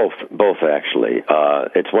 Oh, both actually.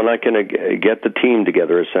 It's when I can get the team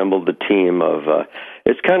together, assemble the team of.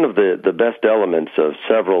 It's kind of the best elements of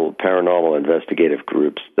several paranormal investigative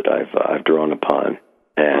groups that I've drawn upon,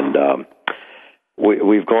 and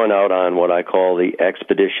we've gone out on what I call the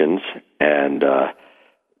expeditions and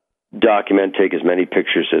document, take as many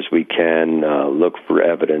pictures as we can, look for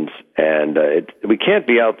evidence, and we can't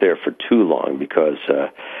be out there for too long because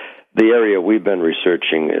the area we've been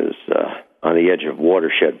researching is on the edge of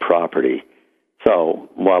watershed property. So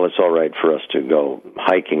while it's all right for us to go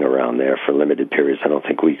hiking around there for limited periods, I don't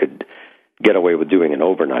think we could get away with doing an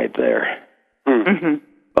overnight there. Mm-hmm.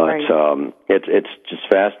 But it's just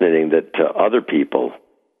fascinating that other people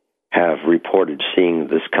have reported seeing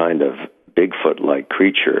this kind of Bigfoot-like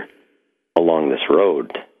creature along this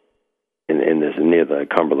road in this near the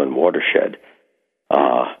Cumberland watershed,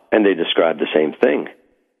 and they describe the same thing.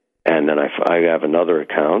 And then I have another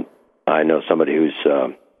account. I know somebody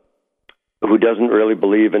who doesn't really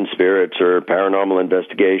believe in spirits or paranormal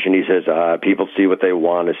investigation. He says people see what they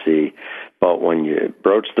want to see, but when you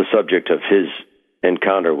broach the subject of his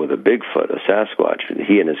encounter with a Bigfoot, a Sasquatch,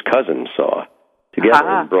 he and his cousin saw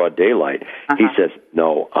together in broad daylight, he says,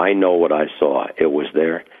 "No, I know what I saw. It was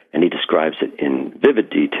there." And he describes it in vivid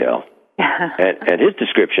detail. and his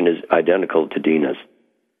description is identical to Dina's.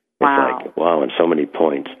 Wow. It's like, wow, in so many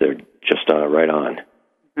points, they're just right on.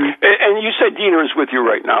 Mm-hmm. And you said Dina is with you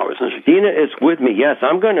right now, isn't she? Dina is with me, yes.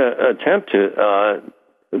 I'm going to attempt to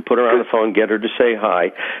put her on the phone, get her to say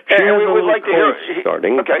hi. She and we would like to hear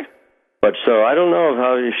starting. Okay. But so I don't know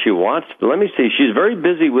if she wants to. Let me see. She's very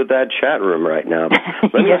busy with that chat room right now.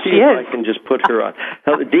 Let me see if I can just put her on.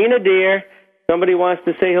 Dina, dear, somebody wants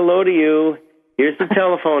to say hello to you. Here's the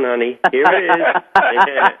telephone, honey. Here it is.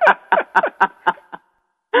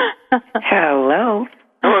 Hello.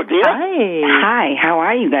 Hello, Dina. Hi. How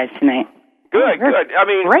are you guys tonight? Good. I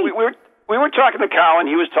mean, we were talking to Kyle, and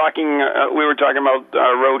he was talking. We were talking about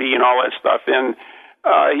Rhodey and all that stuff, and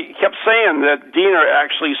he kept saying that Dina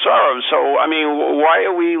actually saw him. So, I mean, why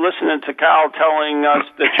are we listening to Kyle telling us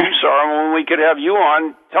that you saw him when we could have you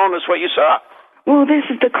on telling us what you saw? Well, this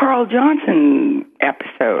is the Carl Johnson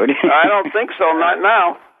episode. I don't think so. Not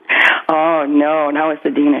now. Oh, no. Now it's the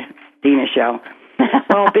Dina show.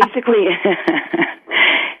 Well, basically,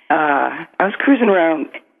 I was cruising around.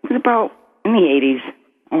 It was about in the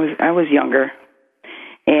 80s. I was younger.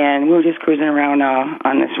 And we were just cruising around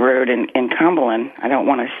on this road in Cumberland. I don't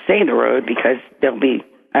want to say the road because there'll be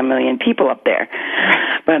a million people up there.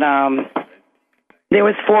 But there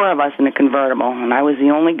was 4 of us in a convertible, and I was the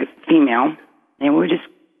only female. And we were just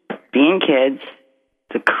being kids.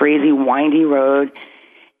 It's a crazy, windy road.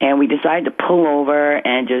 And we decided to pull over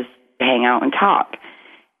and just hang out and talk.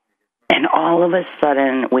 And all of a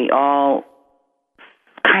sudden, we all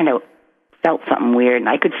kind of felt something weird, and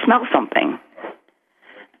I could smell something.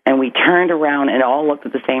 And we turned around and all looked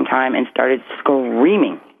at the same time and started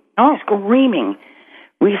screaming. Oh, screaming.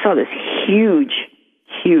 We saw this huge,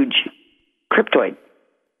 huge cryptoid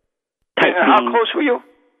type How being. close were you?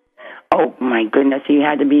 Oh, my goodness. He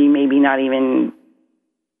had to be maybe not even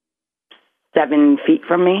 7 feet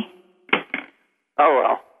from me. Oh,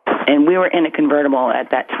 well. And we were in a convertible at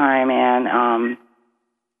that time, and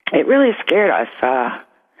it really scared us.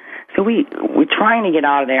 So we're trying to get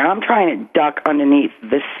out of there. I'm trying to duck underneath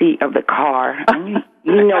the seat of the car. And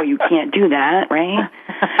you know you can't do that, right?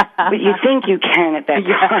 But you think you can at that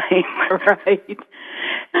time. Right.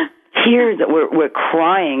 Tears, we're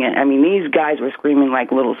crying. I mean, these guys were screaming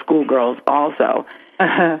like little schoolgirls also.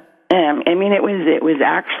 I mean, it was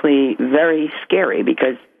actually very scary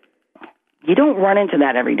because you don't run into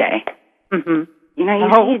that every day. Mm-hmm. You know, you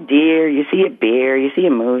see a deer, you see a bear, you see a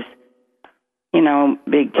moose, you know,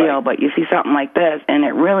 big deal, Right. but you see something like this, and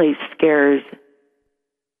it really scares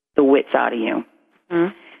the wits out of you.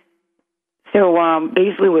 Mm-hmm. So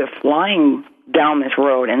basically we're flying down this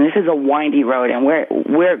road, and this is a windy road, and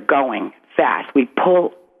we're going fast. We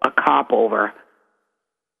pull a cop over.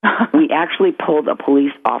 We actually pulled a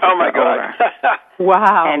police officer Oh, my God. over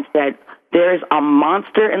Wow. and said, there's a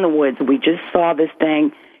monster in the woods. We just saw this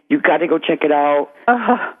thing. You got to go check it out.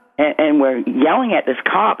 And we're yelling at this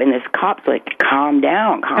cop, and this cop's like, calm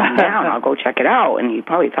down, I'll go check it out. And he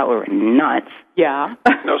probably thought we were nuts. Yeah.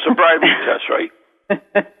 No sobriety test, right?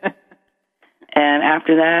 And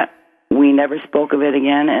after that, we never spoke of it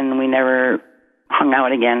again, and we never hung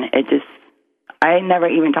out again. I never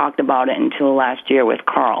even talked about it until last year with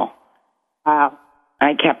Carl. Wow.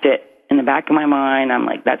 I kept it in the back of my mind. I'm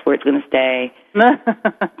like, that's where it's going to stay.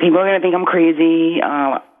 People are going to think I'm crazy.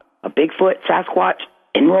 A Bigfoot, Sasquatch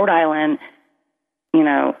in Rhode Island. You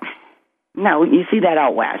know, no, you see that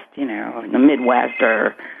out west, you know, in the Midwest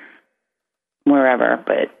or wherever.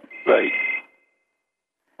 But Right.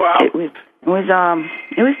 Wow. it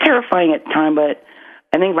was terrifying at the time. But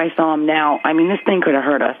I think if I saw him now, I mean, this thing could have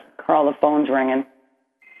hurt us. Carl, the phone's ringing.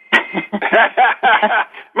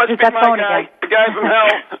 Must be that my phone guy, again. the guy from hell.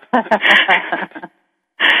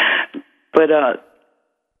 But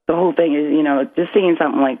the whole thing is, you know, just seeing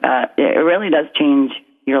something like that, it really does change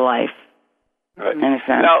your life. Right. In a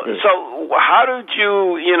sense. Now, so how did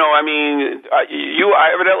you know, I mean, you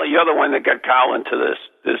evidently you're the one that got Kyle into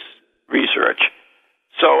this research.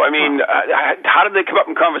 So, I mean, how did they come up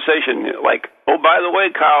in conversation? Like, oh, by the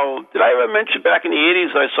way, Kyle, did I ever mention back in the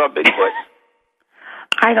 80s I saw Bigfoot?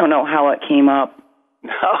 I don't know how it came up.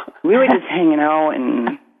 No. We were just hanging out,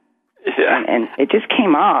 and it just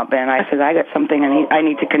came up, and I said, I got something I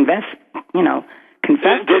need to confess to you.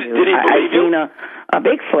 Did he believe I you? seen a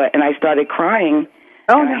Bigfoot, and I started crying,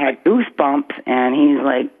 and I had goosebumps, and he's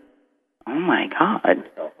like, oh, my God.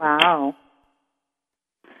 Wow.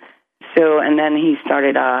 So, and then he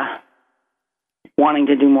started wanting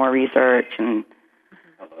to do more research, and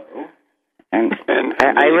I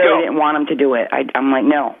really didn't want him to do it. I'm like,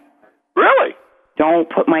 no. Really? Don't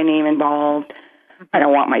put my name involved. I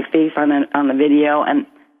don't want my face on the video. And,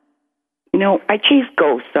 you know, I chase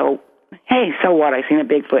ghosts, so, hey, so what? I seen a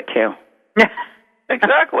Bigfoot, too.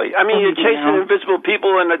 Exactly. I mean, you're chasing invisible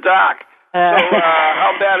people in the dark. So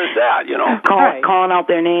how bad is that, you know? Calling out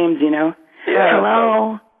their names, you know. Yeah.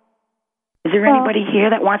 Hello? Is there anybody here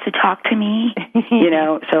that wants to talk to me? You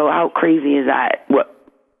know, so how crazy is that? What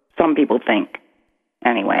some people think,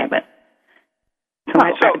 anyway. But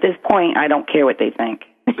at this point, I don't care what they think.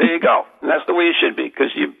 There you go. And that's the way it should be,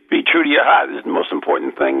 because you be true to your heart is the most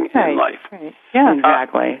important thing in life. Right. Yeah,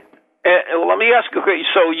 exactly. Let me ask you,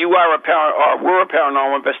 so you are were a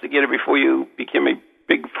paranormal investigator before you became a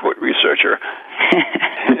Bigfoot researcher.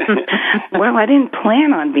 Well, I didn't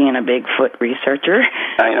plan on being a Bigfoot researcher.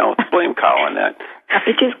 I know. Blame Carl on that.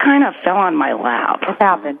 It just kind of fell on my lap. It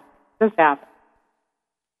happened. Just happened.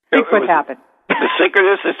 Bigfoot happened. The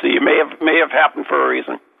synchronicity may have happened for a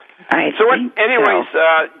reason. Anyways,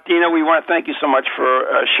 Dina, we want to thank you so much for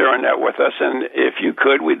sharing that with us. And if you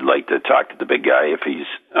could, we'd like to talk to the big guy if he's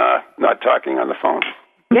not talking on the phone.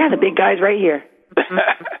 Yeah, the big guy's right here.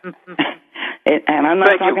 And I'm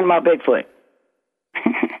not talking about Bigfoot.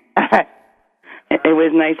 It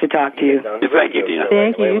was nice to talk to you. Thank you, Dina.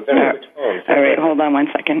 Thank you. All right, hold on one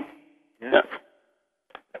second. Yeah.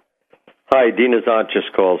 Hi, Dina's aunt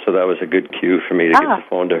just called, so that was a good cue for me to get the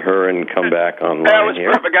phone to her and come back online That was here.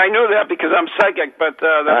 perfect. I knew that because I'm psychic, but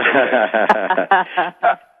that's okay.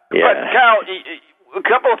 Yeah. But, Cal, a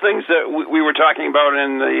couple of things that we were talking about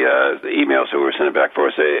in the emails that we were sending back for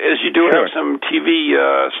us is you do have some TV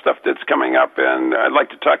stuff that's coming up, and I'd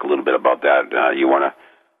like to talk a little bit about that. You want to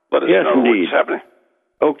let us know what's happening?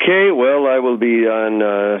 Okay, well, I will be on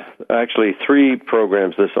actually 3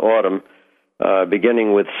 programs this autumn,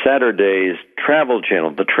 beginning with Saturday's Travel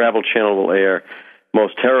Channel. The Travel Channel will air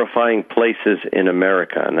Most Terrifying Places in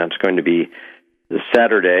America, and that's going to be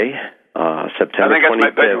Saturday, September 25th. I think that's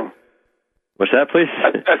my bedroom. What's that, please?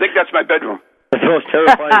 I think that's my bedroom. The Most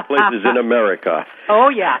Terrifying Places in America. Oh,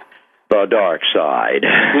 yeah. The Dark Side.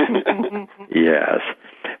 Yes.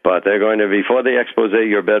 But But they're going to, before they expose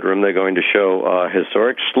your bedroom, they're going to show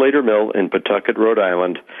historic Slater Mill in Pawtucket, Rhode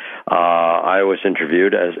Island. I was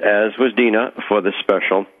interviewed, as was Dina, for this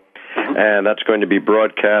special. And that's going to be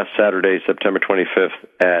broadcast Saturday, September 25th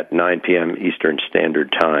at 9 p.m. Eastern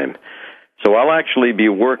Standard Time. So I'll actually be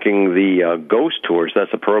working the Ghost Tours.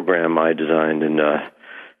 That's a program I designed and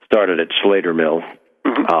started at Slater Mill.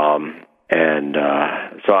 And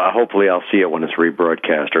so hopefully I'll see it when it's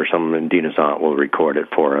rebroadcast, or someone in Dina's aunt will record it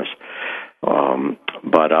for us.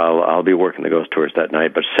 But I'll be working the Ghost Tours that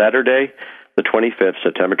night. But Saturday, the 25th,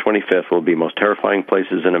 September 25th, will be Most Terrifying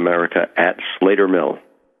Places in America at Slater Mill.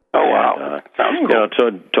 Oh, wow. Sounds cool. You know,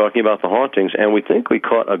 so talking about the hauntings, and we think we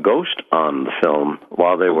caught a ghost on the film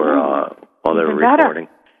while they were recording.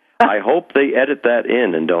 I hope they edit that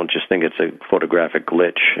in and don't just think it's a photographic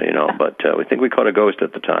glitch, you know, but we think we caught a ghost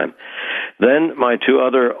at the time. Then my two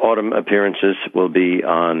other autumn appearances will be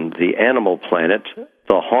on the Animal Planet,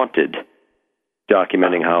 The Haunted,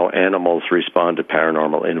 documenting how animals respond to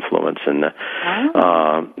paranormal influence. And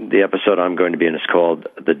the episode I'm going to be in is called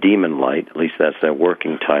The Demon Light, at least that's their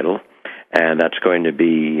working title. And that's going to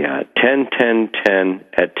be 10-10-10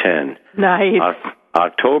 at 10. Nice.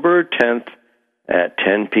 October 10th at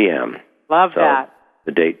 10 p.m. Love that.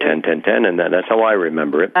 The date 10-10-10, and that's how I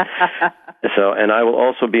remember it. So, and I will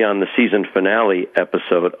also be on the season finale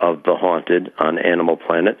episode of The Haunted on Animal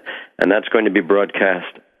Planet, and that's going to be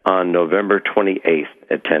broadcast on November 28th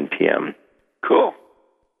at 10 p.m. Cool.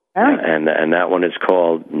 And that one is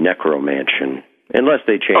called Necromantion. Unless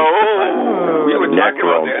they change the title. We were talking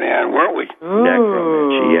about that, Ann, weren't we?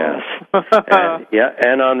 Necromancy, yes.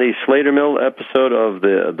 And on the Slater Mill episode of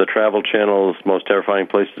the Travel Channel's Most Terrifying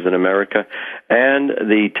Places in America, and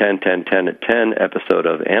the 10-10-10 at 10 episode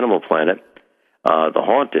of Animal Planet, The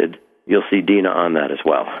Haunted, you'll see Dina on that as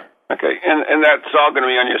well. Okay, and that's all going to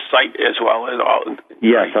be on your site as well as all.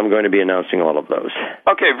 Yes, I'm going to be announcing all of those.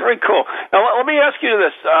 Okay, very cool. Now let me ask you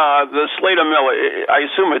this: the Slater Mill. I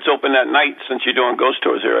assume it's open at night since you're doing ghost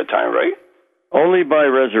tours there at time, right? Only by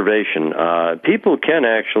reservation. People can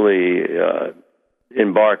actually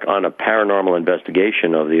embark on a paranormal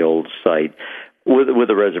investigation of the old site with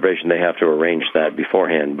a reservation. They have to arrange that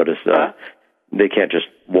beforehand, but it's. They can't just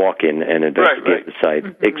walk in and investigate the site,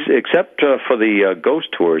 except for the ghost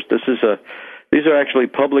tours. These are actually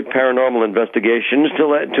public paranormal investigations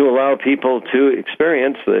to allow people to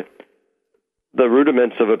experience the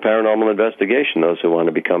rudiments of a paranormal investigation. Those who want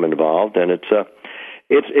to become involved, and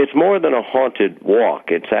it's more than a haunted walk.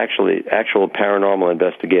 It's actually actual paranormal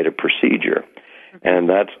investigative procedure, and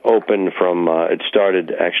that's open from. It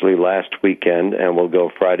started actually last weekend, and will go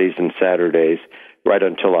Fridays and Saturdays right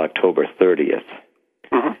until October 30th.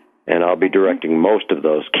 And I'll be directing most of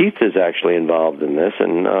those. Keith is actually involved in this,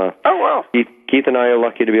 and Keith and I are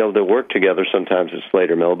lucky to be able to work together sometimes at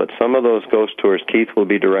Slater Mill, but some of those ghost tours Keith will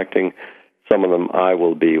be directing, some of them I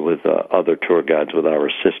will be with other tour guides with our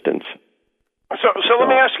assistants. So let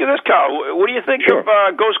me ask you this, Carl. What do you think of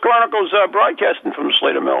Ghost Chronicles broadcasting from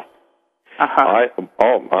Slater Mill?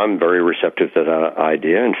 I'm very receptive to that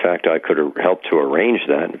idea. In fact, I could help to arrange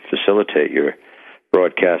that and facilitate your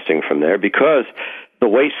broadcasting from there, because the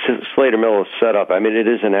way Slater Mill is set up, I mean, it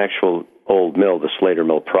is an actual old mill. The Slater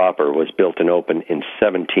Mill proper was built and opened in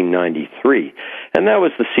 1793, and that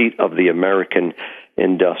was the seat of the American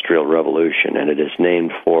Industrial Revolution, and it is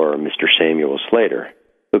named for Mr. Samuel Slater,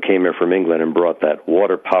 who came here from England and brought that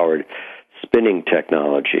water-powered spinning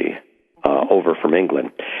technology over from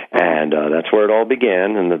England. And that's where it all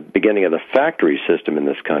began, and the beginning of the factory system in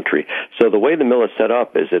this country. So the way the mill is set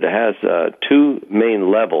up is it has two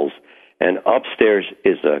main levels, and upstairs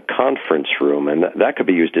is a conference room, and that could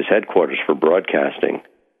be used as headquarters for broadcasting.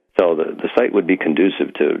 So the site would be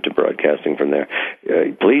conducive to broadcasting from there.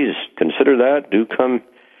 Please consider that. Do come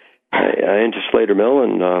into Slater Mill,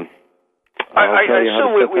 and I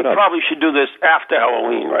assume we probably should do this after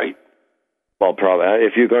Halloween, right? Well, probably.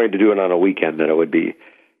 If you're going to do it on a weekend, then it would be...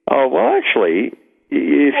 Oh, well, actually,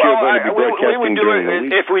 if you're going to be broadcasting during the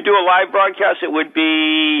week... If we do a live broadcast, it would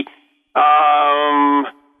be on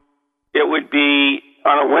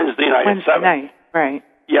a Wednesday night at 7. Night, right.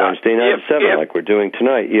 Yeah. Wednesday night at 7, like we're doing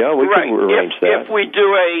tonight. Yeah, we can arrange that. If we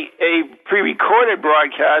do a pre-recorded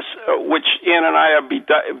broadcast, which Ann and I will be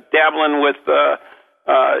dabbling with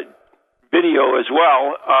video as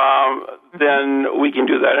well, then we can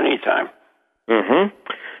do that anytime.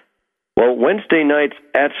 Well, Wednesday nights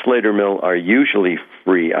at Slater Mill are usually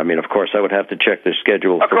free. I mean, of course, I would have to check their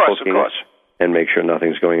schedule for booking and make sure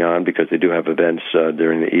nothing's going on, because they do have events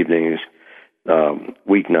during the evenings,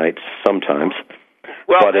 weeknights sometimes.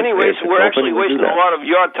 Well, anyways, we're actually wasting a lot of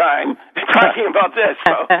your time talking about this.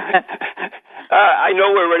 So. I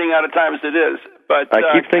know we're running out of time as it is, but I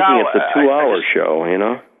keep thinking Kyle, it's a 2-hour show, you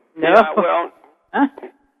know? No. Yeah, well,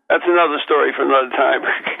 that's another story for another time.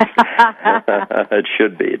 It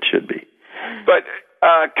should be. But,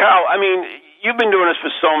 Kyle, I mean, you've been doing this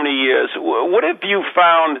for so many years. What have you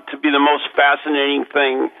found to be the most fascinating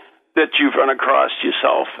thing that you've run across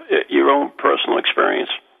yourself, your own personal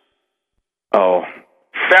experience? Oh.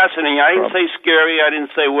 Fascinating. I didn't say scary. I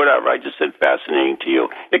didn't say whatever. I just said fascinating to you.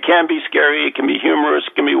 It can be scary. It can be humorous.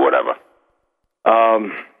 It can be whatever.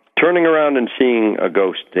 Turning around and seeing a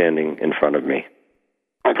ghost standing in front of me.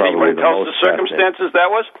 Okay, Probably you want to tell us the circumstances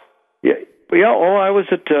that was? Yeah. Oh, I was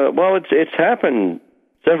at. It's happened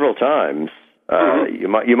several times.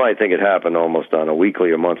 You might think it happened almost on a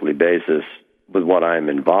weekly or monthly basis with what I'm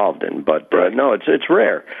involved in, but no, it's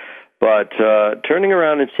rare. But turning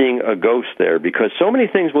around and seeing a ghost there, because so many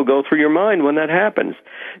things will go through your mind when that happens.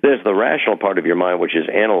 There's the rational part of your mind, which is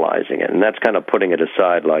analyzing it, and that's kind of putting it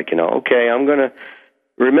aside, like, okay, I'm going to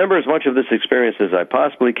remember as much of this experience as I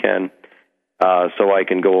possibly can, so I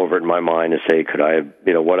can go over it in my mind and say, could I have,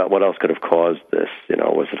 what else could have caused this?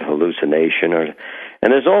 Was it a hallucination?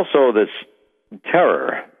 And there's also this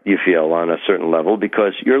terror you feel on a certain level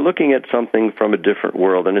because you're looking at something from a different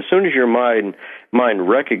world, and as soon as your mind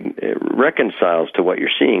reconciles to what you're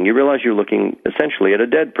seeing, you realize you're looking essentially at a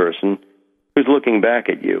dead person who's looking back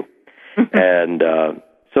at you. And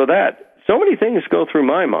so many things go through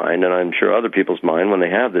my mind, and I'm sure other people's mind when they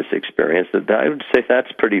have this experience, that I would say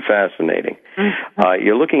that's pretty fascinating.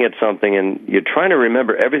 You're looking at something, and you're trying to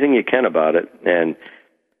remember everything you can about it, and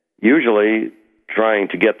usually trying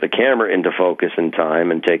to get the camera into focus in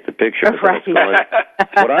time and take the picture. Right.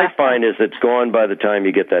 What I find is it's gone by the time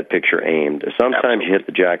you get that picture aimed. Sometimes you hit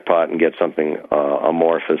the jackpot and get something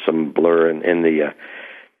amorphous, some blur in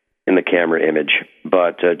the camera image.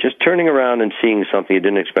 But just turning around and seeing something you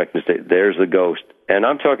didn't expect to say, there's the ghost. And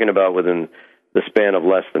I'm talking about within the span of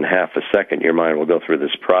less than half a second, your mind will go through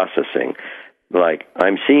this processing. Like,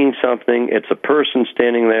 I'm seeing something, it's a person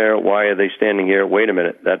standing there, why are they standing here? Wait a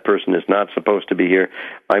minute, that person is not supposed to be here.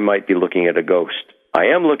 I might be looking at a ghost. I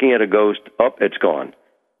am looking at a ghost. Oh, it's gone.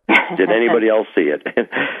 Did anybody else see it?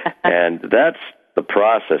 And that's the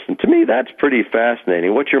process. And to me, that's pretty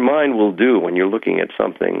fascinating, what your mind will do when you're looking at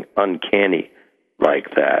something uncanny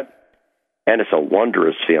like that. And it's a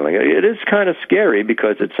wondrous feeling. It is kind of scary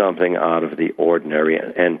because it's something out of the ordinary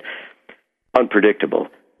and unpredictable.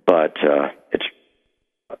 But it's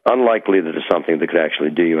unlikely that it's something that could actually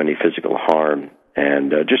do you any physical harm,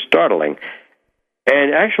 and just startling.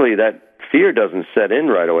 And actually, that fear doesn't set in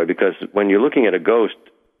right away, because when you're looking at a ghost,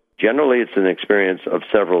 generally it's an experience of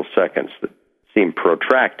several seconds that seem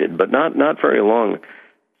protracted, but not very long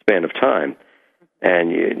span of time.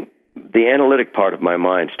 And the analytic part of my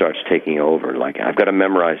mind starts taking over. Like, I've got to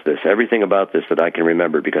memorize this, everything about this that I can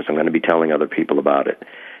remember, because I'm going to be telling other people about it.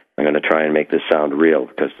 I'm going to try and make this sound real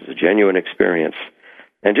because it's a genuine experience.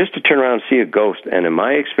 And just to turn around and see a ghost, and in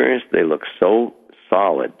my experience, they look so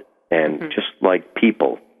solid and just like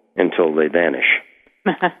people until they vanish.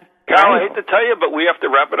 Kyle, I hate to tell you, but we have to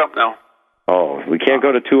wrap it up now. Oh, we can't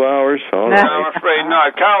go to 2 hours? Oh, no, I'm afraid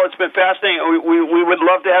not. Kyle, it's been fascinating. We would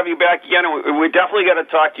love to have you back again. We definitely got to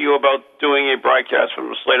talk to you about doing a broadcast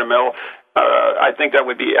from Slater Mill. I think that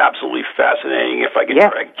would be absolutely fascinating if I could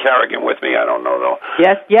drag Carrigan with me. I don't know, though.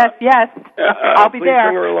 Yes. I'll be there.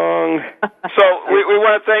 Bring her along. So we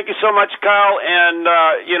want to thank you so much, Kyle, and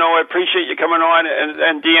I appreciate you coming on,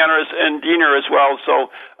 and Dina as well. So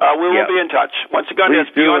we will be in touch. Once again,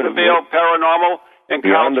 it's Beyond the Veil Paranormal and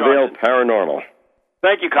Kyle Beyond the Veil Paranormal.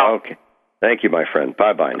 Thank you, Kyle. Okay. Thank you, my friend.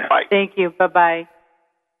 Bye-bye now. Bye. Thank you. Bye-bye.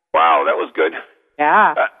 Wow, that was good.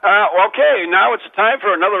 Yeah. Okay, now it's time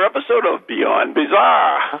for another episode of Beyond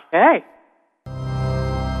Bizarre. Okay.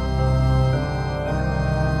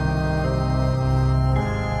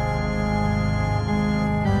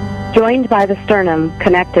 Joined by the sternum,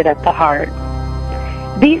 connected at the heart.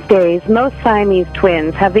 These days, most Siamese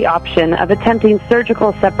twins have the option of attempting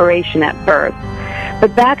surgical separation at birth.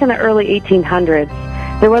 But back in the early 1800s,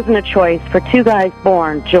 there wasn't a choice for two guys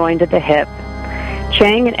born joined at the hip.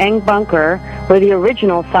 Chang and Eng Bunker were the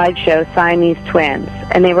original sideshow Siamese twins,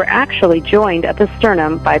 and they were actually joined at the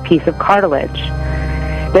sternum by a piece of cartilage.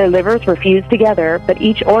 Their livers were fused together, but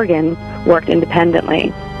each organ worked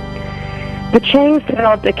independently. The Changs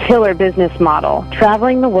developed a killer business model,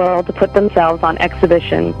 traveling the world to put themselves on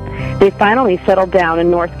exhibition. They finally settled down in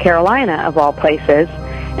North Carolina, of all places,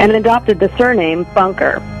 and adopted the surname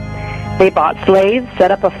Bunker. They bought slaves,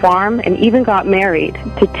 set up a farm, and even got married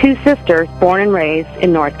to two sisters born and raised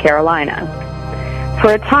in North Carolina.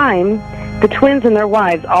 For a time, the twins and their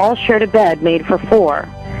wives all shared a bed made for four,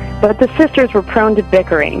 but the sisters were prone to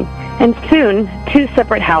bickering, and soon 2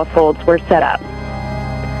 separate households were set up.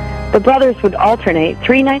 The brothers would alternate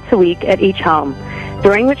 3 nights a week at each home,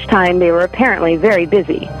 during which time they were apparently very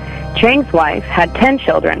busy. Chang's wife had 10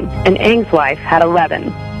 children, and Eng's wife had 11.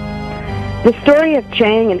 The story of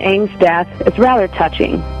Chang and Eng's death is rather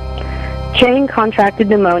touching. Chang contracted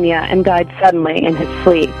pneumonia and died suddenly in his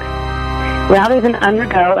sleep. Rather than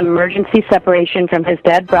undergo an emergency separation from his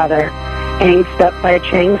dead brother, Eng stepped by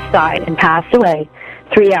Chang's side and passed away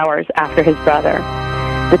 3 hours after his brother.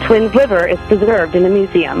 The twins' liver is preserved in a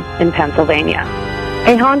museum in Pennsylvania.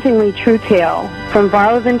 A hauntingly true tale from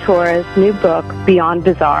Varla Ventura's new book, Beyond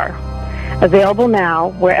Bizarre. Available now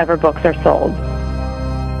wherever books are sold.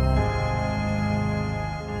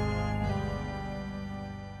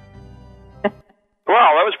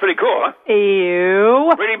 Wow, that was pretty cool, huh?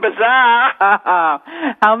 Ew. Pretty bizarre.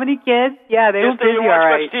 How many kids? Yeah, they were busy, all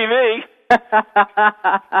right. TV.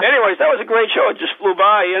 Anyways, that was a great show. It just flew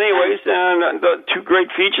by. Anyways, and the 2 great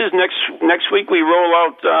features. Next week we roll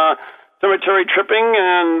out cemetery tripping,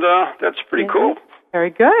 and that's pretty cool.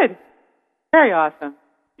 Very good. Very awesome.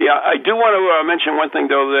 Yeah, I do want to mention one thing,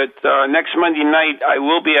 though, that next Monday night I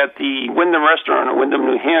will be at the Wyndham Restaurant in Wyndham,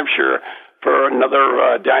 New Hampshire for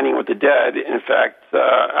another Dining with the Dead. In fact,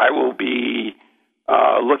 I will be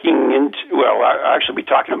looking into, well, I'll actually be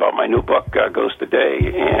talking about my new book, Ghost a Day,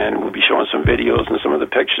 and we'll be showing some videos and some of the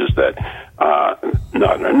pictures that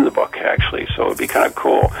not in the book, actually, so it'll be kind of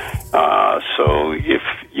cool. So if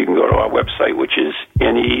you can go to our website, which is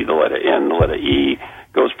NE, the letter N, the letter E,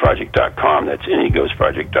 ghostproject.com, that's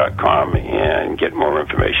NEghostproject.com, and get more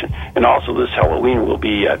information. And also this Halloween we'll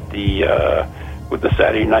be at the, with the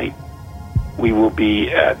Saturday night, we will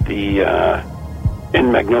be at the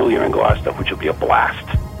in Magnolia in Gloucester, which will be a blast.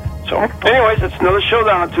 So, anyways, it's another show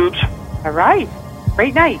down on Tubes. All right.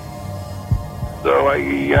 Great night. So,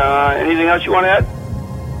 anything else you want to add?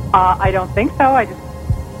 I don't think so. It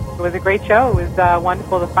was a great show. It was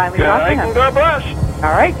wonderful to finally talk to him. And God bless.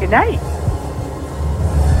 All right. Good night.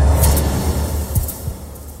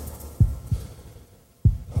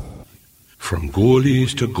 From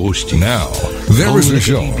ghoulies to ghosties. Now, there is a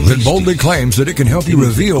show that boldly claims that it can help you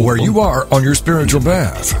reveal where you are on your spiritual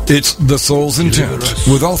path. It's The Soul's Intent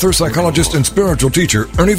with author, psychologist, and spiritual teacher Ernie